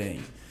big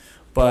thing.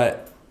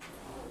 But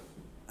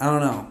I don't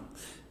know.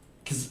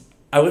 Because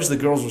I wish the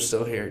girls were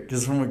still here.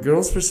 Because from a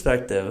girl's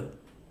perspective,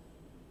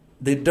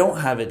 they don't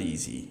have it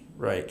easy,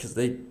 right? Because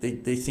they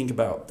think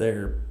about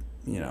their,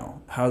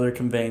 how they're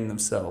conveying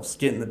themselves,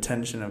 getting the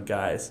attention of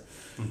guys.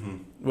 Mm-hmm.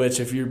 Which,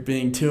 if you're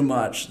being too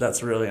much,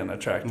 that's really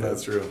unattractive.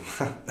 That's true.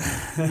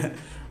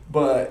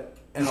 But,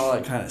 and all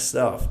that kind of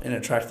stuff, and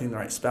attracting the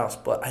right spouse.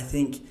 But I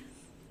think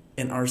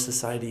in our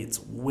society,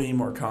 it's way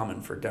more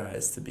common for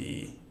guys to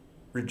be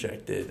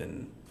rejected,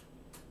 and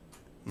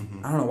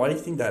Mm-hmm. I don't know. Why do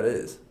you think that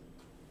is?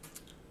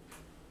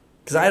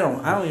 Because I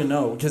don't even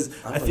know. Because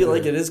I feel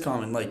like it is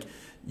common. Like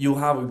you'll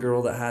have a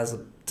girl that has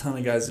a ton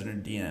of guys in her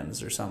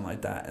DMs or something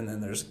like that, and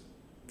then there's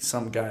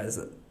some guys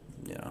that,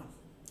 Yeah.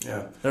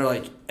 they're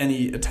like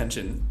any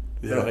attention.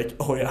 Yeah. They're like,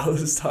 oh yeah,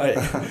 this is tight,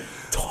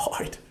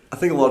 tight. I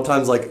think a lot of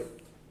times, like,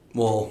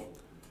 well,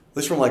 at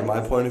least from like my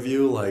point of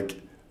view, like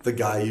the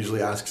guy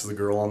usually asks the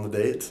girl on the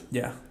date,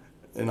 Yeah.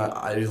 and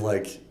I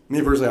like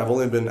me personally, I've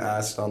only been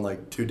asked on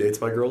like 2 dates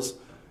by girls.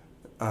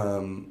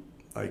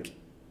 Like,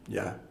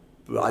 yeah,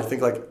 but I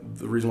think like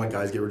the reason why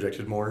guys get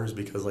rejected more is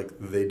because like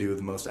they do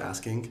the most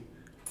asking,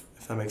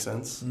 if that makes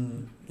sense.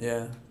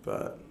 Yeah.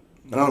 But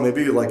I don't know,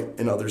 maybe like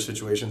in other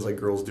situations, like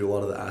girls do a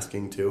lot of the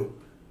asking too.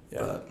 Yeah.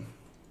 But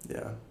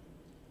yeah,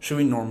 Should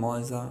we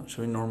normalize that?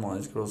 Should we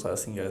normalize girls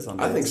asking guys on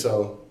dates? I think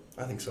so.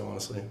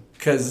 Honestly.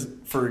 Because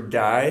for a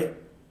guy,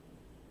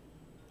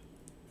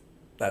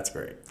 that's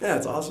great. Yeah,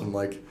 it's awesome.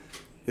 Like,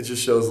 it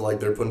just shows like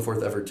they're putting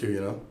forth effort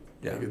too,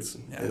 Yeah. Like it's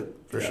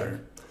For sure.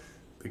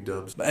 Big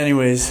dubs. But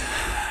anyways,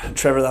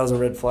 Trevor, that was a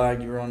red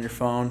flag. You were on your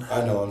phone.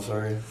 I know. I'm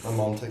sorry. My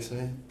mom texted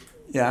me.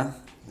 Yeah.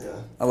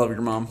 Yeah. I love your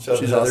mom. Shout out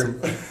She's to Heather.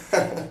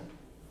 awesome.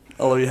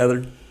 I love you,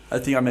 Heather. I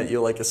think I met you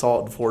like a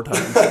solid 4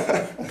 times.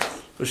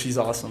 But she's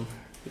awesome.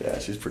 Yeah,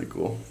 she's pretty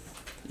cool.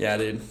 Yeah,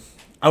 dude.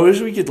 I wish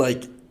we could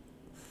like.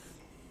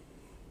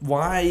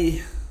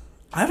 Why?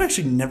 I've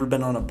actually never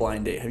been on a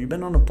blind date. Have you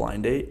been on a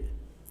blind date?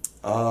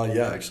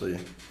 Yeah, actually.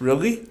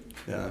 Really?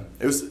 Yeah.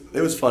 It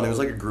was fun. It was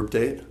like a group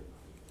date.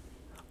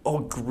 Oh,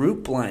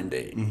 group blind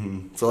date.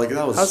 Mm-hmm. So like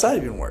that was. How's that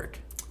even work?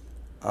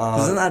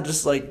 Isn't that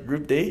just like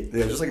group date?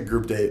 Yeah, just like a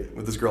group date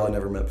with this girl I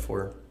never met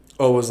before.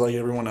 Oh, was like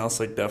everyone else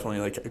like definitely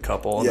like a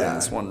couple and Yeah. then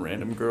this one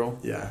random girl?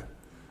 Yeah.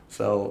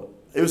 So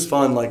it was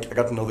fun. Like I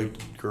got to know the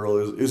girl.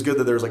 It was good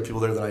that there was like people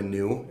there that I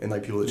knew and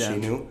like people that she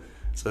knew.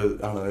 So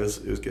I don't know. It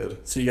was good.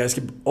 So you guys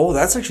could. Oh,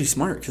 that's actually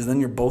smart because then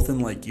you're both in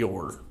like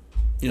your,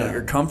 Yeah.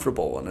 you're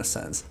comfortable in a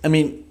sense. I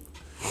mean,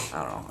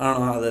 I don't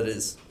know how that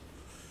is.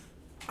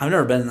 I've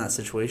never been in that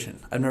situation.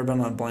 I've never been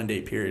on a blind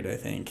date. Period. I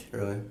think.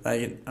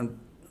 Really. I'm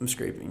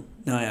scraping.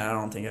 No, yeah, I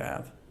don't think I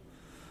have.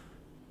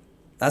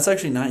 That's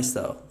actually nice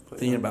though.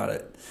 Thinking about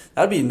it,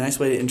 that'd be a nice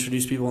way to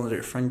introduce people into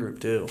your friend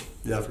group too.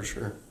 Yeah, for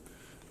sure.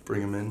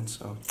 Bring them in.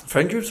 So.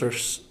 Friend groups are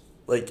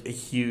like a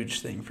huge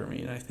thing for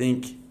me, and I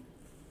think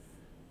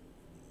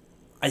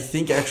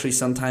actually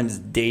sometimes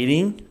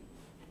dating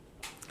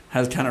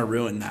has kind of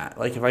ruined that.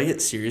 Like if I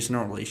get serious in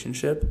a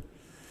relationship,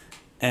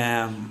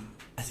 I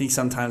think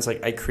sometimes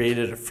like I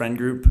created a friend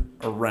group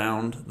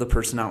around the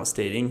person I was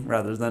dating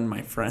rather than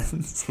my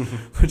friends,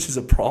 which is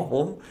a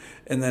problem.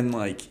 And then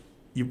like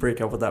you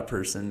break up with that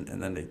person,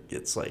 and then it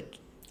gets like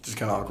just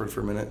kind of awkward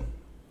for a minute.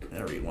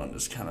 Everyone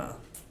just kind of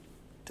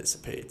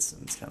dissipates,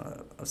 and it's kind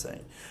of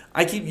upsetting.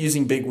 I keep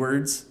using big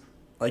words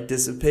like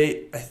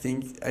dissipate. I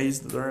think I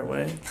used it the right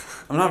way.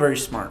 I'm not very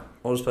smart.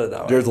 We'll just put it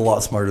that way. Jared's a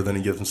lot smarter than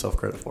he gives himself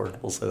credit for.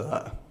 We'll say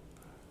that.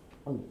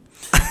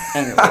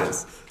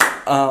 Anyways,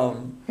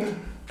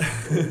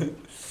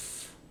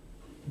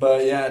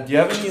 but yeah, do you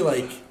have any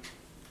like?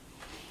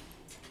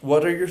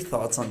 What are your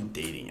thoughts on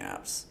dating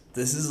apps?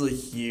 This is a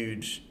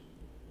huge.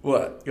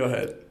 What? Go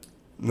ahead.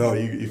 No,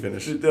 you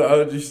finish.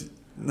 No.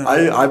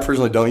 I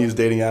personally don't use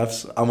dating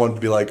apps. I want it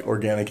to be like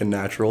organic and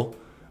natural,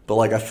 but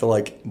like I feel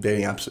like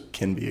dating apps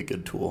can be a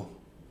good tool.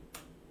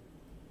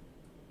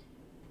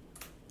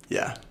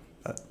 Yeah,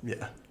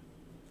 yeah.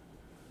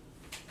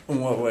 In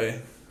what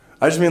way?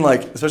 I just mean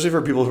like, especially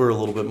for people who are a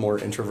little bit more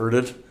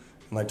introverted and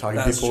like talking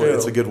to That's people, true.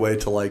 it's a good way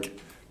to like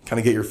kind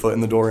of get your foot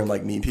in the door and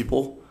like meet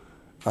people.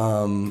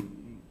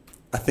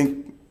 I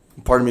think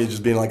part of me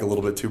just being like a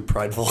little bit too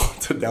prideful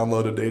to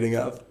download a dating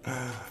app.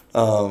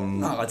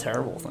 Not a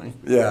terrible thing.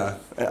 Yeah,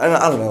 and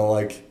I don't know,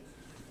 like,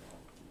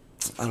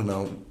 I don't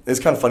know. It's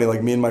kind of funny.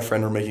 Like, me and my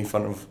friend were making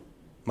fun of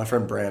my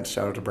friend Brant.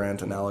 Shout out to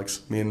Brant and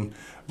Alex. Me and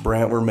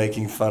Brant were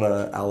making fun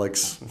of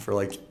Alex for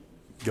like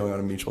going on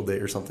a mutual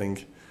date or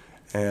something.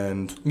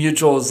 And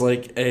Mutual is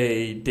like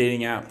a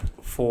dating app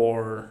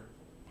for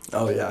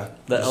oh yeah,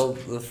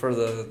 for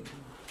the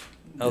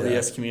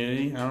LDS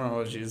community. I don't know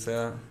what you say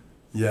that.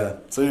 Yeah.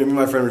 So me and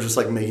my friend were just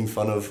like making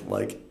fun of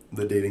like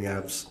the dating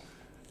apps,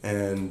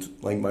 and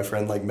like my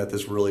friend like met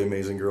this really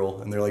amazing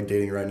girl, and they're like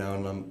dating right now,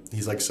 and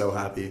he's like so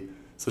happy.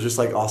 So it's just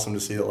like awesome to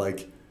see that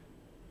like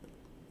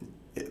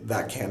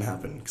that can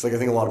happen, because like I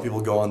think a lot of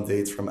people go on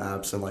dates from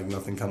apps and like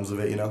nothing comes of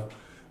it, you know.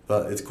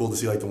 But it's cool to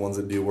see like the ones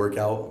that do work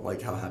out,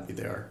 like how happy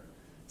they are.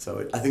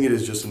 So I think it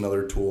is just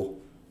another tool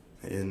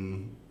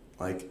in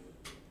like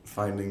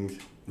finding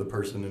the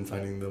person and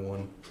finding the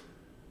one.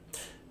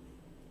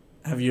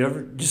 Have you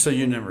ever? So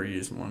you never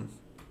used one?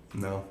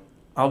 No.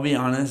 I'll be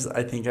honest.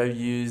 I think I've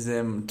used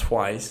them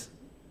twice.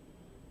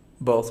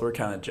 Both were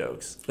kind of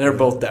jokes. They're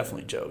both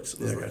definitely jokes.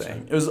 Was the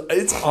thing.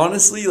 It's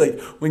honestly like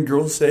when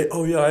girls say,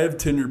 "Oh yeah, I have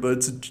Tinder,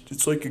 but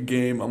it's like a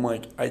game." I'm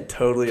like, I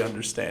totally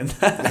understand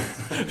that,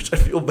 which I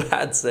feel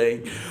bad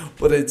saying,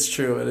 but it's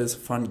true. It is a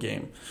fun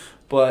game.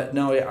 But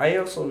no, I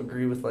also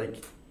agree with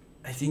like,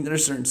 I think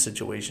there's certain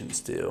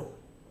situations too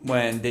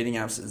when dating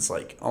apps is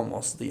like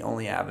almost the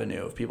only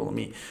avenue of people to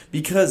meet.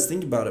 Because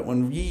think about it,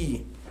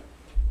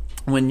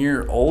 when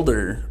you're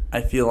older,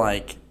 I feel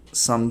like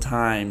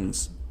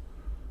sometimes,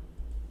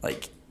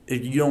 like,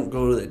 if you don't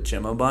go to the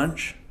gym a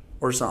bunch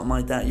or something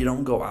like that, you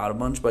don't go out a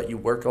bunch, but you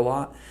work a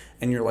lot,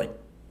 and you're like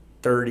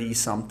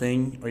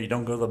 30-something, or you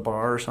don't go to the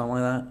bar or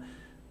something like that,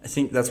 I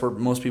think that's where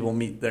most people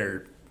meet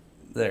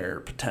their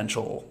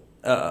potential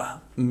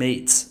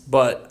mates.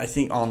 But I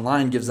think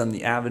online gives them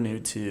the avenue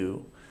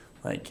to,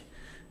 like,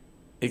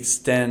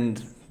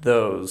 extend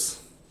those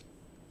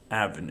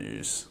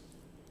avenues.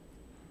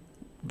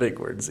 Big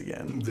words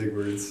again. Big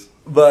words.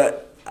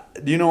 But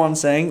do you know what I'm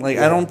saying? Like,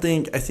 yeah. I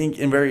think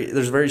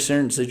there's very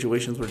certain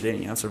situations where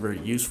dating apps are very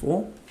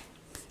useful,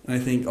 and I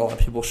think a lot of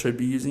people should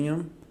be using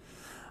them.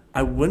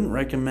 I wouldn't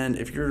recommend,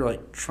 if you're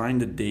like trying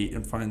to date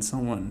and find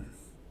someone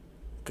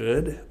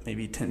good,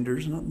 maybe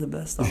Tinder's not the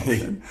best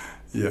option.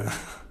 Yeah.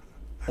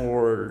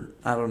 Or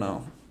I don't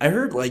know. I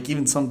heard like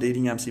even some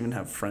dating apps even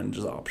have friends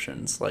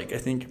options. Like I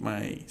think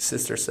my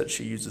sister said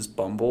she uses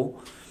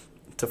Bumble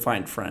to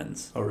find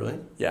friends. Oh really?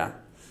 Yeah,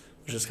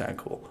 which is kind of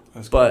cool.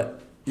 That's but cool.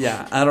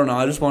 Yeah, I don't know.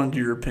 I just wanted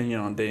your opinion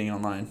on dating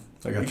online.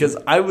 Because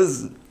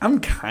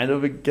I'm kind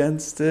of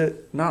against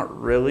it. Not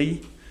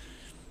really.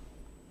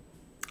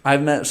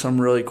 I've met some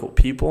really cool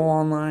people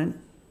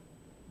online.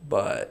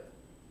 But,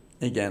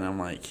 again, I'm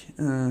like,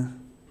 There's,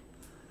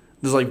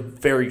 like,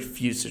 very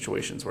few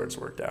situations where it's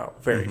worked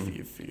out. Very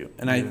few.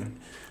 And I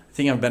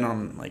think I've been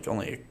on, like,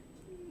 only,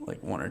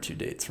 like, 1 or 2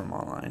 dates from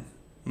online.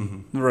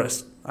 Mm-hmm. The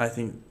rest, I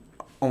think,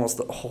 almost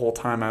the whole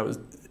time I was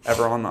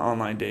ever on the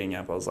online dating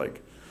app, I was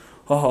like,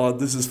 haha,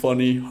 this is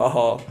funny,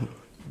 haha,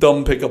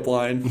 dumb pickup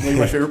line. Like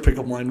my favorite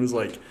pickup line was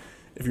like,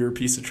 if you're a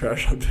piece of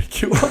trash, I'll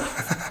pick you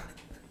up.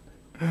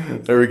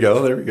 There we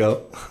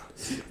go.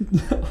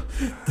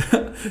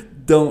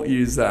 Don't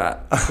use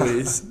that,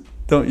 please.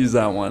 Don't use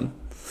that one.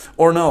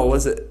 Or no,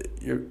 was it,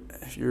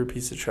 if you're a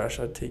piece of trash,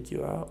 I'd take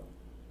you out?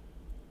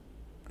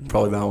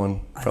 Probably that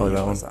one. I think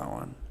it was that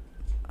one.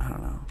 I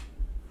don't know.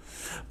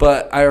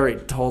 But I already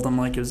told him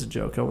like it was a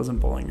joke. I wasn't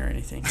bullying or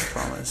anything, I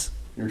promise.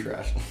 You're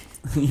trash.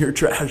 You're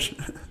trash.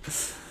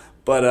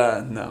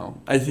 But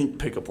no, I think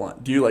pickup line.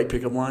 Do you like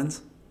pickup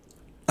lines?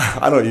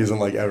 I don't use them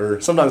like ever.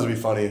 Sometimes it'd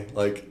be funny.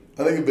 Like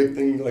I think a big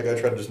thing, like I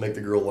try to just make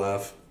the girl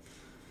laugh.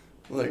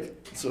 Like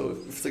so,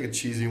 if it's like a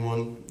cheesy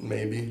one,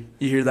 maybe.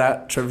 You hear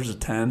that? Trevor's a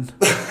 10.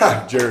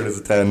 Jared is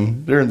a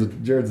 10.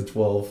 Jared's a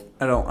 12.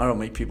 I don't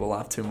make people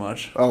laugh too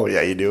much. Oh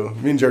yeah, you do.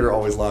 Me and Jared are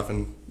always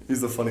laughing.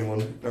 He's the funny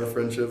one in our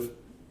friendship.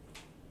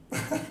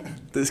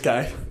 This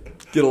guy,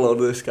 get a load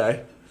of this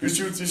guy. Who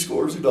shoots, he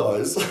scores, he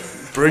dies.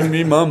 Bring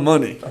me my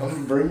money.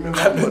 Bring me my money.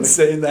 I've been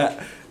saying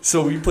that.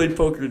 So we played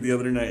poker the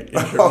other night,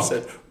 and Trevor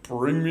said,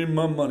 bring me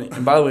my money.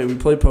 And by the way, we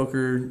played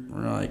poker,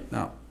 we're like,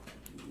 not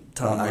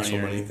ton of money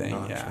or anything.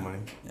 Not money.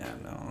 Yeah,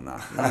 no,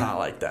 not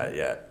like that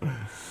yet.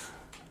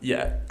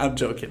 Yeah, I'm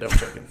joking.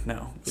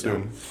 No.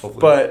 Soon, hopefully.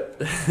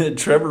 But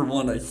Trevor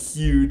won a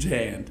huge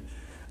hand.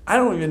 I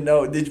don't even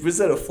know. Was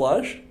that a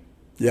flush?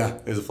 Yeah,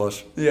 it was a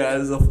flush. Yeah, it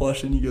was a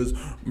flush, and he goes,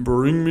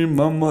 bring me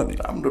my money.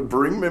 I'm to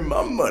bring me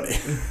my money.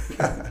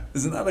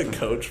 Isn't that a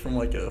coach from,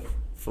 like, a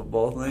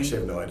football thing? I actually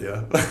have no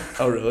idea.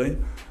 Oh, really?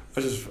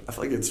 I feel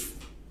like it's,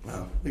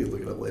 wow, we can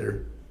look it up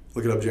later.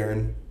 Look it up,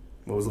 Jaren.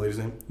 What was the lady's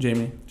name?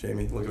 Jamie.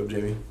 Look up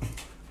Jamie.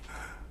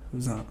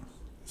 Who's that?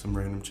 Some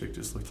random chick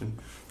just looked in.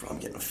 Bro, I'm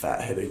getting a fat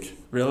headache.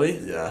 Really?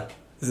 Yeah.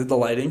 Is it the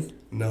lighting?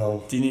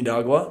 No. Do you need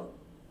agua?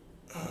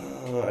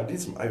 I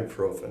need some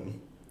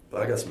ibuprofen.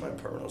 But I got some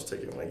apartment. I'll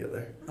take it when I get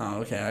there. Oh,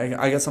 okay.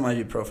 I got some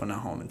ibuprofen at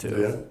home, too.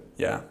 Do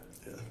Yeah.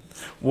 Yeah.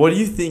 What do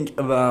you think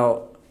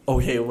about...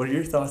 Okay, what are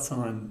your thoughts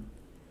on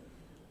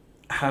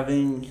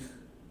having,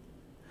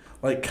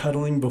 like,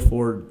 cuddling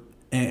before,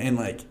 and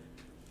like,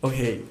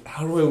 okay,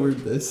 how do I word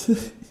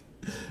this?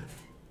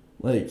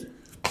 Like,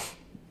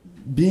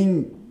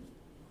 being,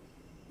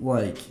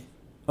 like,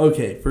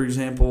 okay, for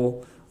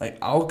example, like,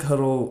 I'll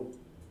cuddle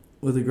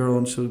with a girl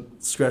and she'll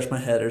scratch my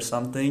head or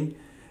something,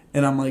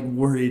 and I'm, like,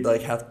 worried,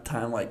 like, half the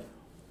time, like,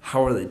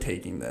 how are they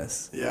taking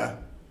this? Yeah.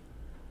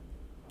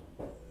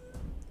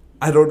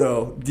 I don't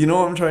know. Do you know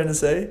what I'm trying to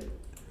say?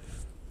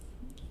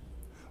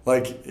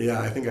 Like,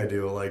 yeah, I think I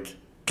do. Like,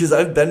 Because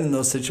I've been in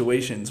those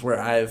situations where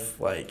I've,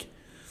 like,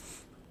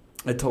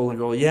 I told a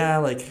girl, yeah,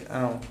 like,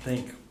 I don't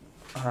think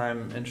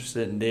I'm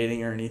interested in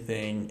dating or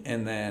anything.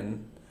 And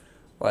then,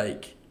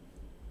 like,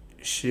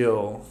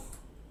 she'll,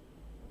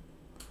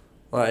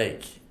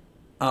 like,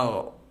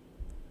 oh,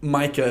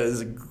 Micah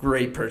is a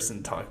great person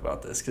to talk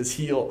about this. Because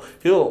he'll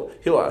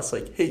ask,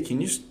 like, hey,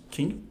 can you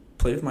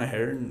play with my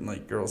hair? And,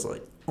 like, girls are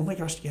like, oh my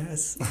gosh,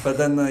 yes. But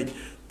then, like,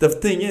 the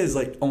thing is,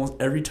 like, almost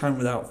every time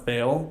without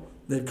fail,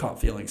 they've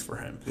caught feelings for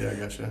him. yeah, I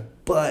gotcha.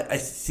 But I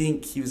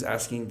think he was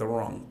asking the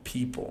wrong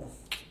people.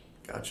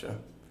 Gotcha.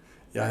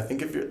 Yeah, I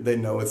think if they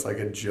know it's like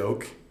a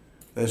joke,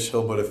 then it's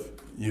chill. But if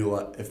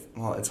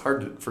it's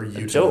hard for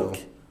you to joke. know.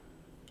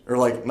 Or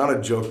like not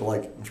a joke, but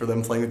like for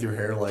them playing with your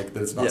hair, like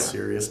that it's not Yeah.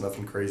 serious,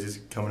 nothing crazy is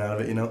coming out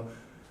of it, you know.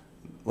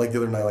 Like the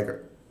other night, like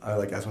I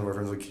like asked one of our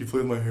friends, like, can you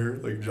play with my hair,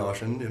 like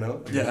joshing, you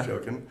know, like, Yeah. just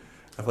joking.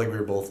 I feel like we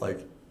were both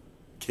like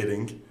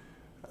kidding,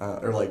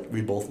 or like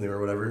we both knew or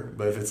whatever.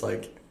 But if it's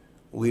like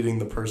leading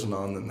the person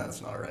on, then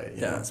that's not right.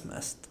 You Yeah, know? it's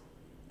messed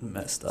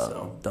up.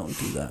 So. Don't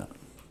do that.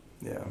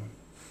 Yeah.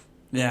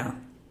 Yeah,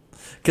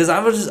 because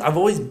I've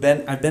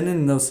been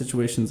in those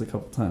situations a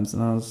couple times,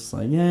 and I was just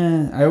like,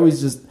 yeah.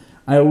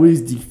 I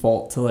always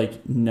default to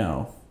like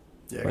no.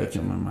 Yeah. Like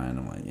Gotcha. in my mind,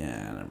 I'm like,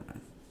 yeah, never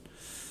mind.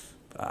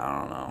 But I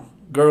don't know,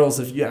 girls.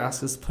 If you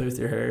ask us to play with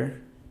your hair,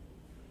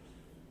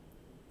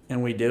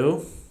 and we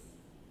do,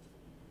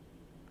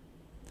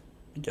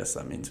 I guess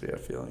that means we have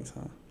feelings,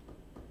 huh?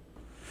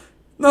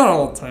 Not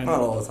all the time.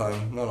 Not all the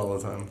time. Not all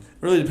the time.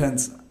 It really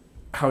depends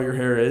how your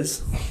hair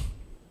is.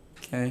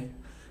 Okay.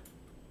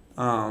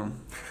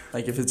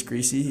 Like if it's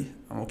greasy,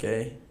 I'm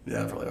okay.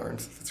 Yeah, probably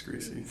aren't if it's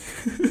greasy.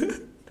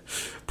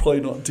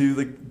 Probably not do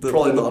the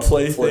Probably the not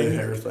play play thing.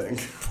 hair thing.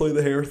 Play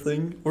the hair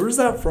thing. Where's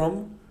that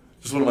from?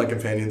 Just one of my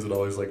companions would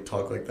always like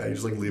talk like that. You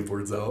just like leave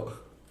words out.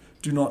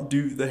 Do not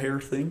do the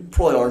hair thing.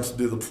 Probably aren't to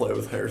do the play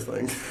with hair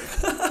thing.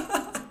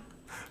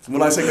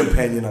 When I say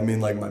companion, I mean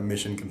like my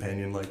mission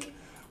companion. Like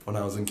when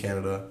I was in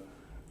Canada,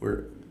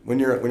 where when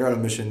you're on a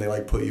mission, they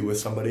like put you with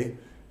somebody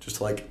just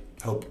to like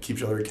help keep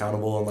each other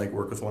accountable and like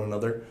work with one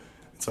another.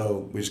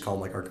 So we just call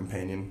him like our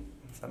companion,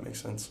 if that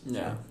makes sense.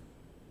 Yeah.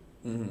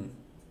 Mm-hmm.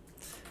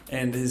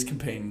 And his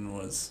companion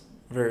was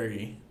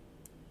very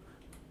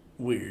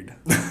weird.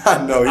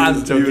 No, I'm he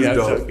was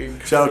joking.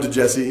 dope. Shout out to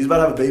Jesse. He's about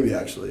to have a baby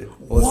actually.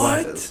 Well, his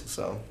wife What? is,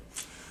 so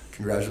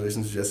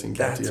congratulations to Jesse and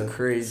That's Katia.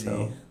 crazy.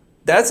 So.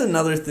 That's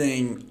another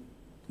thing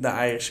that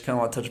I actually kind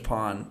of want to touch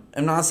upon.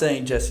 I'm not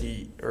saying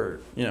Jesse or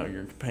your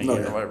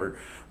companion or whatever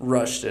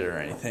rushed it or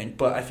anything,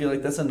 but I feel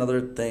like that's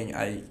another thing.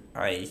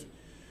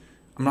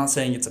 I'm not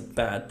saying it's a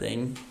bad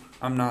thing.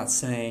 I'm not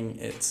saying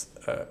it's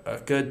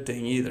a good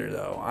thing either,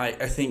 though. I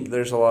think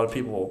there's a lot of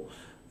people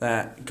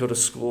that go to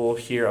school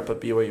here up at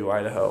BYU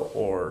Idaho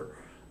or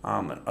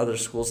at other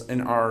schools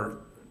in our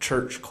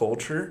church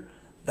culture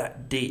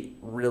that date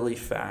really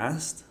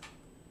fast,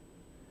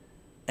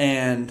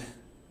 and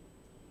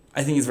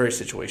I think it's very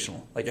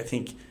situational. Like, I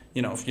think,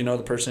 if you know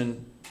the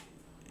person,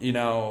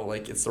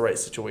 like, it's the right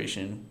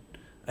situation,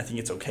 I think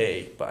it's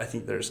okay. But I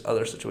think there's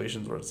other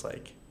situations where it's,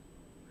 like,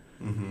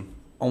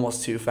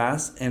 almost too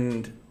fast.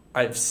 And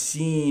I've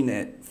seen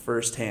it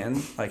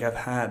firsthand. Like, I've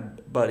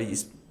had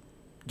buddies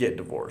get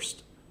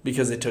divorced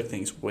because they took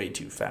things way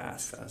too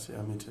fast.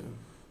 Yeah, me too.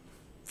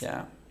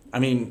 Yeah. I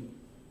mean,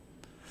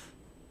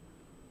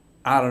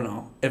 I don't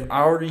know. If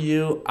I were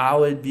you, I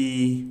would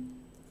be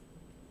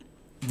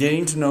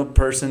getting to know a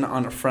person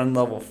on a friend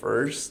level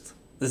first.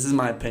 This is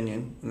my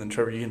opinion. And then,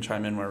 Trevor, you can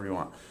chime in wherever you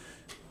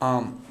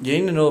want.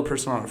 Getting to know a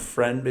person on a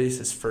friend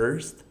basis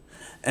first,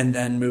 and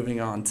then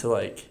moving on to,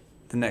 like,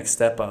 the next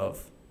step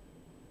of,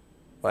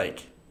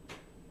 like,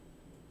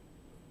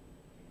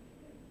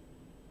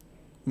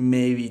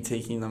 maybe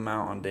taking them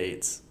out on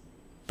dates.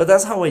 But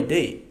that's how I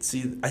date.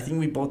 See, I think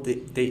we both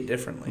date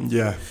differently.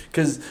 Yeah.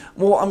 Because,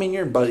 well, I mean,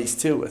 you're buddies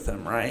too with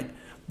them, right?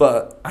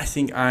 But I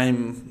think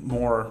I'm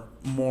more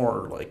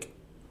like,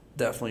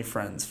 definitely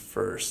friends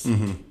first.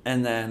 Mm-hmm.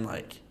 And then,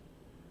 like,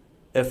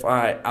 if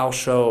I'll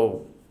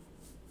show,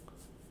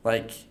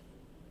 like,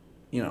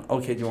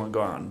 okay, do you want to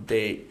go out on a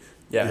date?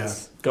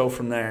 Yes. Yeah. Go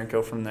from there.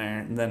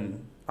 And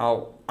then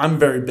I'm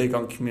very big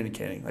on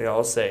communicating. Like,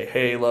 I'll say,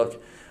 hey,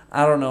 look,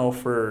 I don't know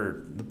if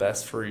we're the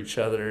best for each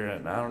other,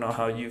 and I don't know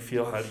how you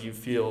feel. How do you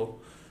feel?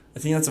 I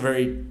think that's a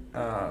very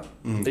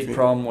big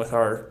problem with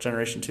our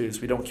generation too, is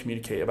we don't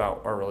communicate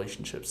about our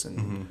relationships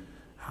and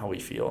how we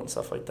feel and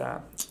stuff like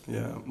that.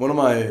 Yeah, one of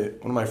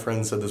my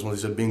friends said this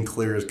once. He said, "Being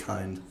clear is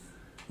kind,"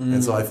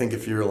 and so I think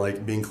if you're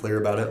like being clear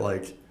about it,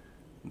 like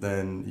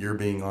then you're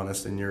being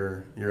honest in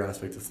your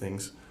aspect of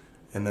things,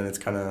 and then it's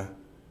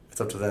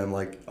up to them.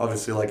 Like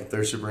obviously, like if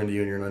they're super into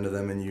you and you're not into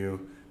them, and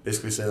you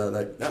basically say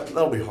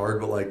that'll be hard.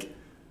 But like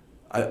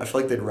I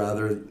feel like they'd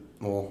rather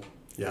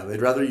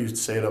you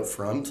say it up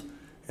front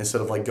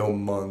instead of like go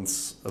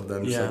months of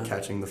them just like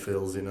catching the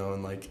feels,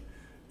 and like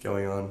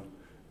going on.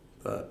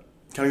 But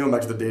kind of going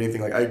back to the dating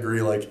thing, like I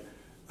agree. Like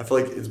I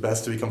feel like it's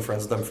best to become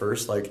friends with them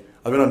first. Like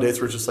I've been on dates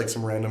where it's just like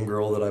some random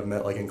girl that I've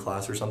met like in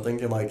class or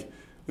something, and like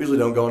we usually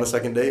don't go on a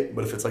second date.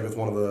 But if it's like with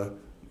one of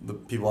the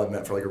people I've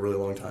met for like a really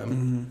long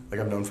time, like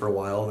I've known for a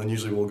while, then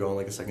usually we'll go on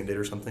like a second date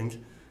or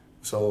something.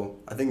 So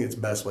I think it's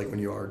best like when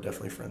you are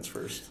definitely friends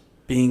first.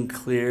 Being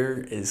clear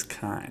is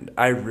kind.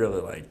 I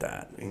really like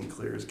that. Being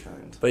clear is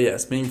kind. But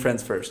yes, being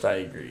friends first, I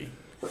agree.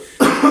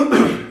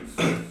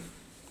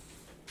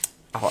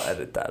 I'll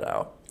edit that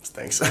out.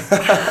 Thanks.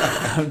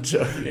 I'm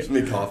joking. It's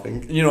me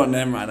coughing. You know what?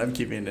 Never mind. I'm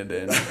keeping it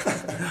in.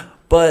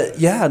 But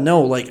yeah,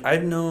 no, like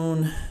I've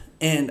known,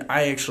 and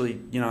I actually,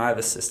 I have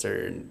a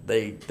sister, and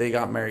they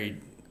got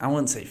married. I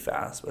wouldn't say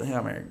fast, but they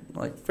got married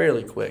like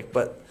fairly quick.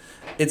 But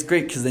it's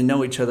great because they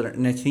know each other,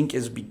 and I think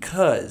is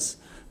because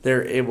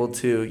they're able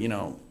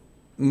to,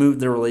 move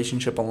their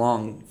relationship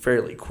along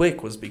fairly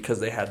quick was because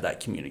they had that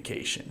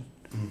communication,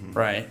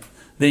 right?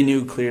 They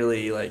knew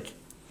clearly, like,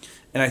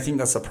 and I think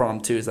that's the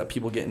problem too, is that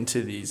people get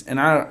into these, and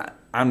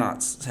I'm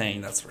not saying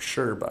that's for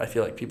sure, but I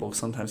feel like people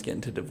sometimes get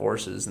into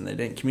divorces and they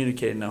didn't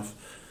communicate enough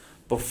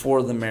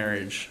before the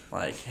marriage,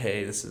 like,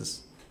 hey, this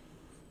is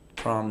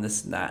prom,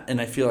 this and that.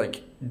 And I feel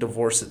like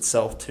divorce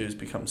itself too has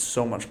become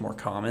so much more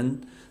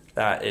common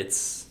that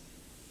it's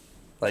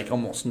like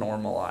almost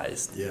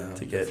normalized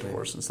to get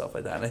divorced and stuff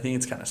like that. And I think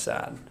it's kind of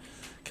sad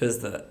because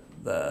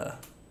the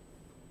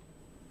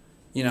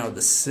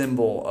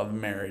symbol of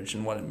marriage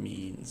and what it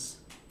means,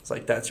 it's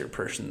like that's your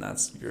person,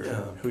 that's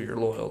who you're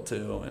loyal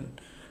to, and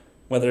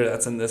whether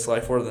that's in this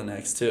life or the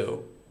next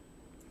too.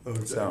 Oh,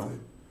 exactly. So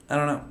I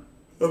don't know.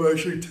 I'm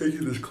actually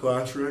taking this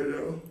class right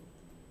now.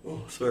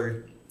 Oh,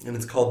 sorry. And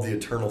it's called The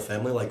Eternal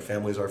Family, like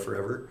families are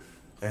forever.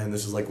 And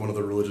this is like one of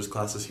the religious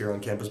classes here on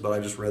campus, but I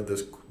just read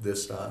this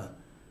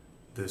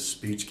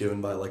speech given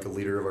by like a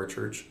leader of our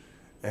church,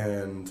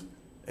 and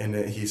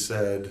he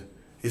said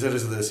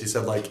this. He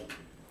said like,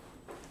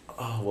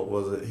 what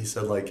was it? He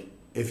said like,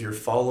 if you're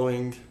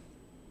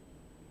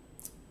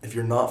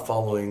not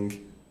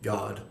following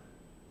God,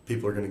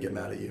 people are going to get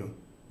mad at you.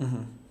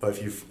 Mm-hmm. But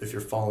if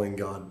you're following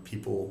God,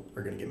 people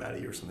are going to get mad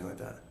at you or something like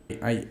that.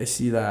 I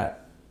see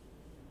that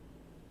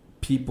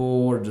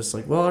people are just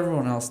like, well,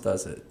 everyone else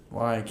does it.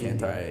 Why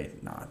can't I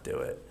not do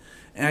it?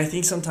 And I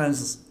think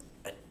sometimes,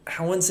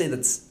 I would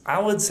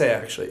say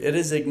actually, it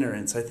is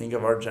ignorance, I think,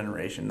 of our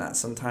generation that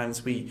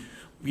sometimes we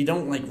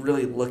don't like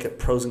really look at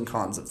pros and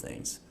cons of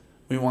things.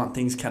 We want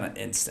things kind of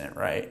instant,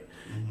 right?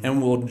 Mm-hmm.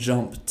 And we'll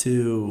jump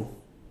to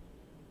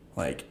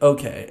like,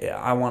 okay, yeah,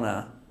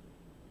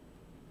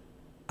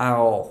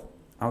 I'll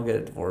get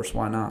a divorce.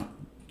 Why not?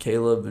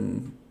 Caleb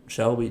and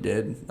Shelby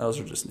did. Those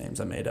are just names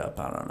I made up.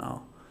 I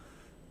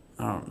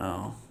don't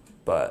know.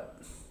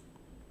 But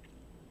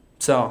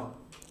so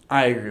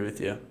I agree with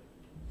you.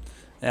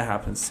 It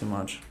happens too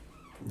much.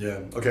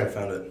 Yeah. Okay, I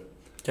found it.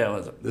 Okay,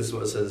 what is it? This is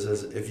what it says. It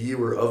says, if ye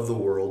were of the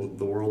world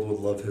would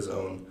love his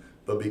own.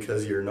 But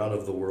because you're not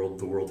of the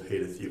world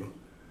hateth you.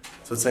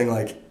 So it's saying,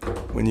 like,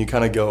 when you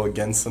kind of go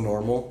against the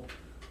normal,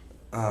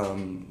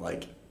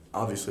 like,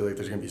 obviously, like,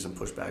 there's going to be some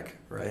pushback,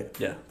 right?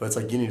 Yeah. But it's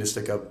like you need to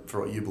stick up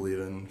for what you believe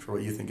in, for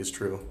what you think is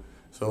true.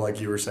 So,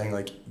 like you were saying,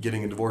 like,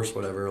 getting a divorce,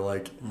 whatever,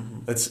 like,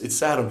 it's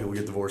sad when people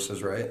get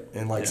divorces, right?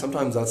 And, like,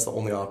 sometimes that's the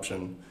only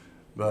option.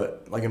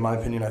 But, like, in my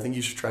opinion, I think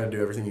you should try to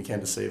do everything you can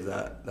to save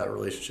that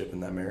relationship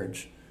and that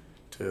marriage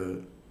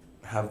to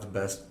have the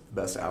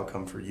best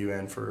outcome for you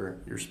and for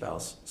your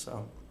spouse.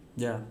 So,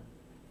 yeah.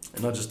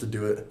 And not just to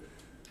do it,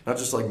 not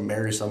just, like,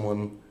 marry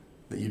someone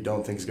that you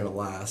don't think is going to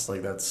last.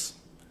 Like, that's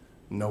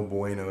no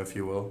bueno, if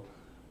you will.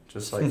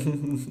 Just, like,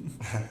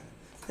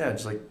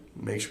 just, like,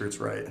 make sure it's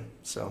right.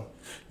 So,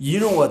 you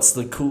know what's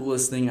the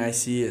coolest thing I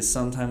see is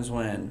sometimes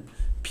when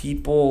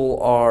people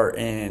are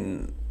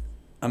in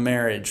a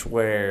marriage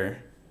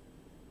where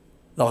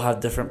they'll have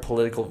different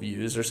political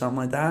views or something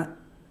like that.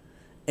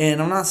 And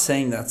I'm not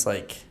saying that's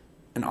like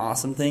an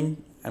awesome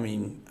thing. I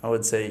mean, I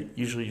would say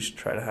usually you should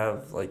try to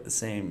have like the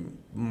same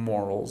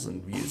morals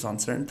and views on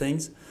certain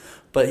things.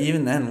 But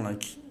even then,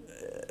 like,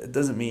 it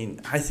doesn't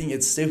mean, I think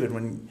it's stupid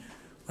when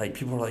like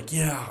people are like,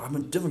 yeah, I'm a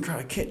Democrat,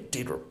 I can't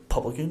date a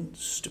Republican.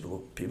 Stupid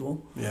little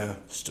people. Yeah.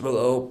 Stupid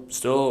little,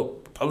 still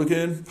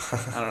Republican.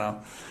 I don't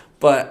know.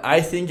 But I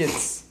think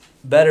it's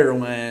better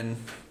when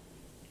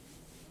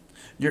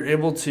you're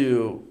able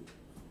to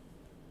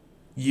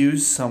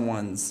use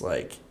someone's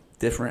like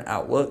different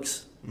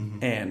outlooks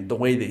and the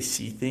way they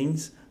see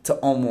things to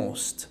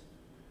almost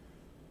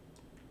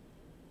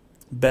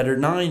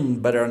not even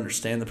better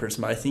understand the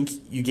person, but I think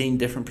you gain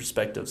different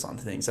perspectives on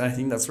things. And I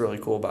think that's really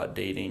cool about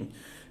dating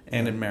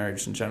and in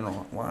marriage in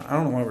general. Well, I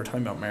don't know why we're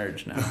talking about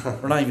marriage now.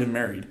 We're not even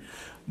married.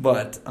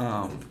 But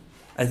I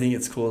think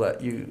it's cool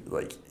that you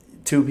like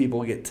two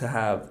people get to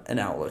have an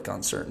outlook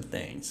on certain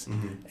things.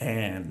 Mm-hmm.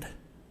 And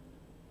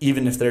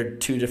even if they're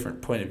two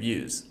different point of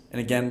views. And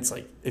again, it's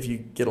like if you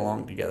get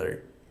along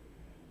together,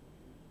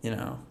 you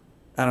know,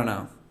 I don't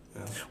know.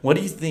 Yeah. What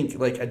do you think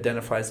like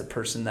identifies a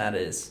person that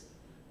is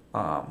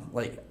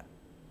like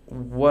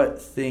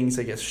what things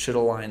I guess should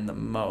align the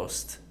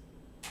most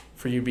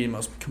for you to be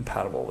most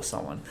compatible with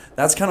someone?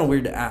 That's kind of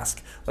weird to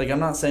ask. Like I'm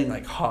not saying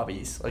like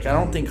hobbies. Like I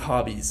don't think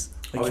hobbies.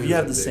 Like if you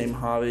have the same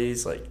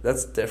hobbies, like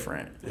that's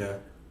different. Yeah.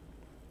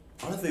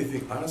 I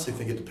honestly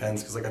think it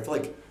depends because like I feel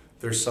like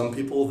there's some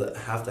people that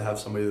have to have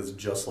somebody that's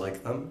just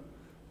like them,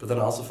 but then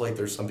I also feel like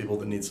there's some people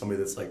that need somebody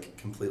that's like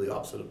completely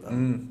opposite of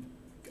them.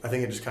 I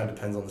think it just kind of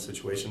depends on the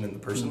situation and the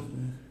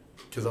person.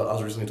 Because I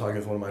was recently talking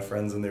with one of my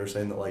friends and they were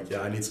saying that like,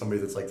 yeah, I need somebody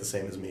that's like the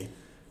same as me.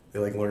 They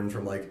like learn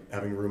from like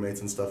having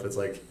roommates and stuff. It's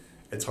like,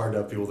 it's hard to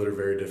have people that are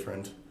very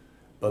different.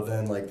 But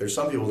then like, there's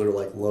some people that are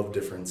like love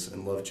difference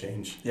and love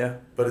change. Yeah.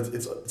 But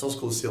it's also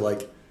cool to see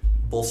like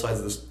both sides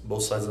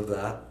of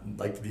that,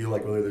 like view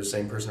like whether they're the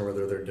same person or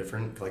whether they're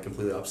different, like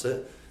completely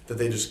opposite, that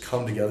they just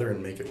come together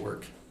and make it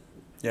work.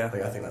 Yeah.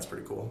 Like I think that's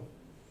pretty cool.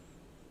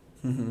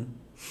 Mm-hmm.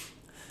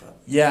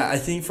 Yeah, I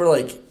think for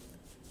like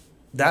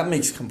that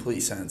makes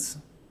complete sense.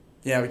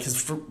 Yeah,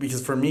 because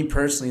for me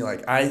personally,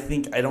 like I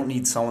think I don't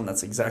need someone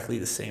that's exactly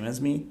the same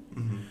as me,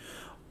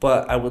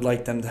 but I would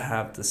like them to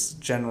have this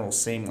general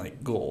same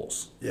like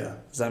goals. Yeah.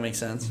 Does that make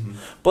sense?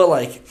 But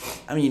like,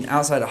 I mean,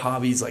 outside of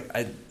hobbies, like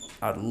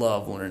I'd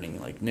love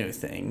learning like new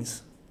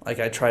things. Like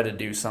I try to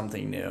do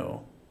something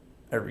new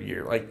every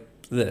year. Like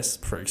this,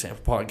 for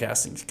example,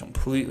 podcasting is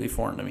completely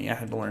foreign to me. I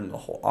had to learn the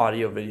whole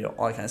audio, video,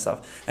 all that kind of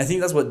stuff. I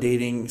think that's what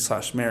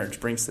dating/marriage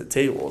brings to the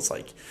table. It's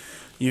like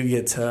you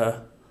get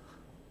to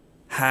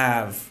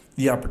have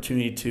the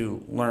opportunity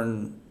to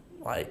learn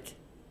like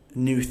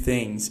new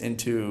things and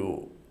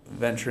to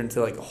venture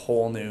into like a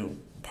whole new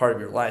part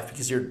of your life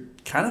because you're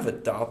kind of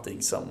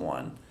adopting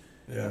someone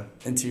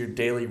into your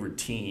daily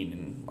routine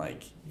and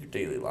like your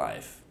daily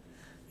life,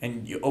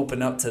 and you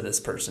open up to this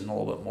person a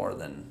little bit more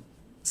than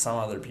some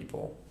other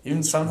people,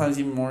 sometimes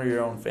even more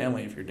your own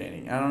family if you're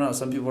dating. I don't know,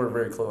 some people are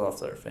very closed off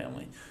to their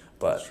family,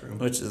 but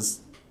which is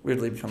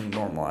weirdly becoming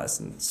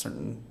normalized in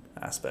certain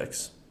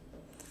aspects.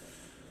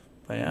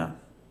 But yeah.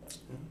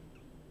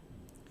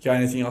 You got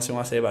anything else you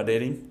want to say about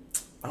dating?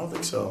 I don't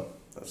think so.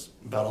 That's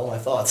about all my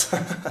thoughts.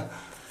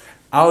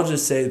 I'll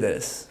just say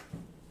this.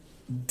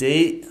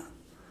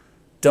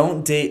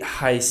 Don't date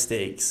high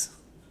stakes.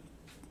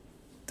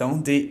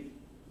 Don't date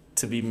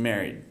to be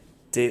married.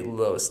 Date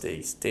low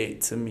stakes.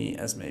 Date to meet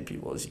as many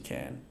people as you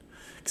can.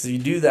 Because if you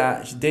do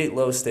that, if you date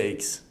low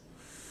stakes,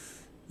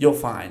 you'll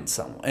find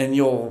someone and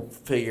you'll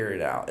figure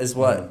it out, is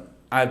what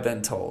I've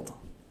been told.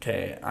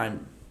 Okay,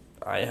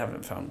 I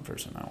haven't found the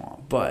person I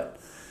want, but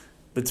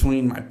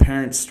between my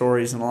parents'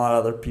 stories and a lot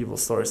of other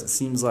people's stories, it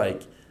seems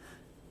like,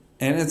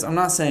 and I'm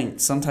not saying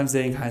sometimes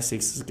dating high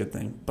stakes is a good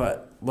thing,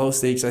 but low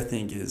stakes I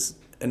think is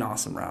an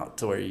awesome route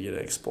to where you get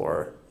to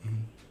explore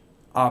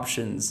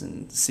options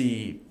and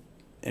see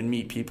and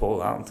meet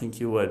people I don't think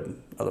you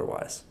would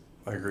otherwise.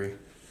 I agree.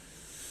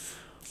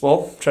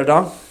 Well,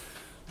 Trevor,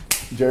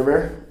 Jerry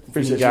Bear,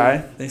 appreciate you, guy.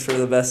 Thanks for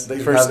the best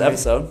first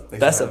episode.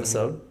 Best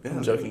episode. Yeah,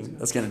 I'm joking.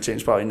 That's going to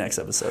change probably next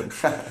episode.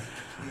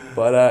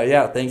 But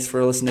yeah, thanks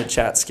for listening to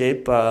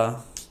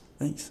Chatscape.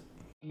 Thanks.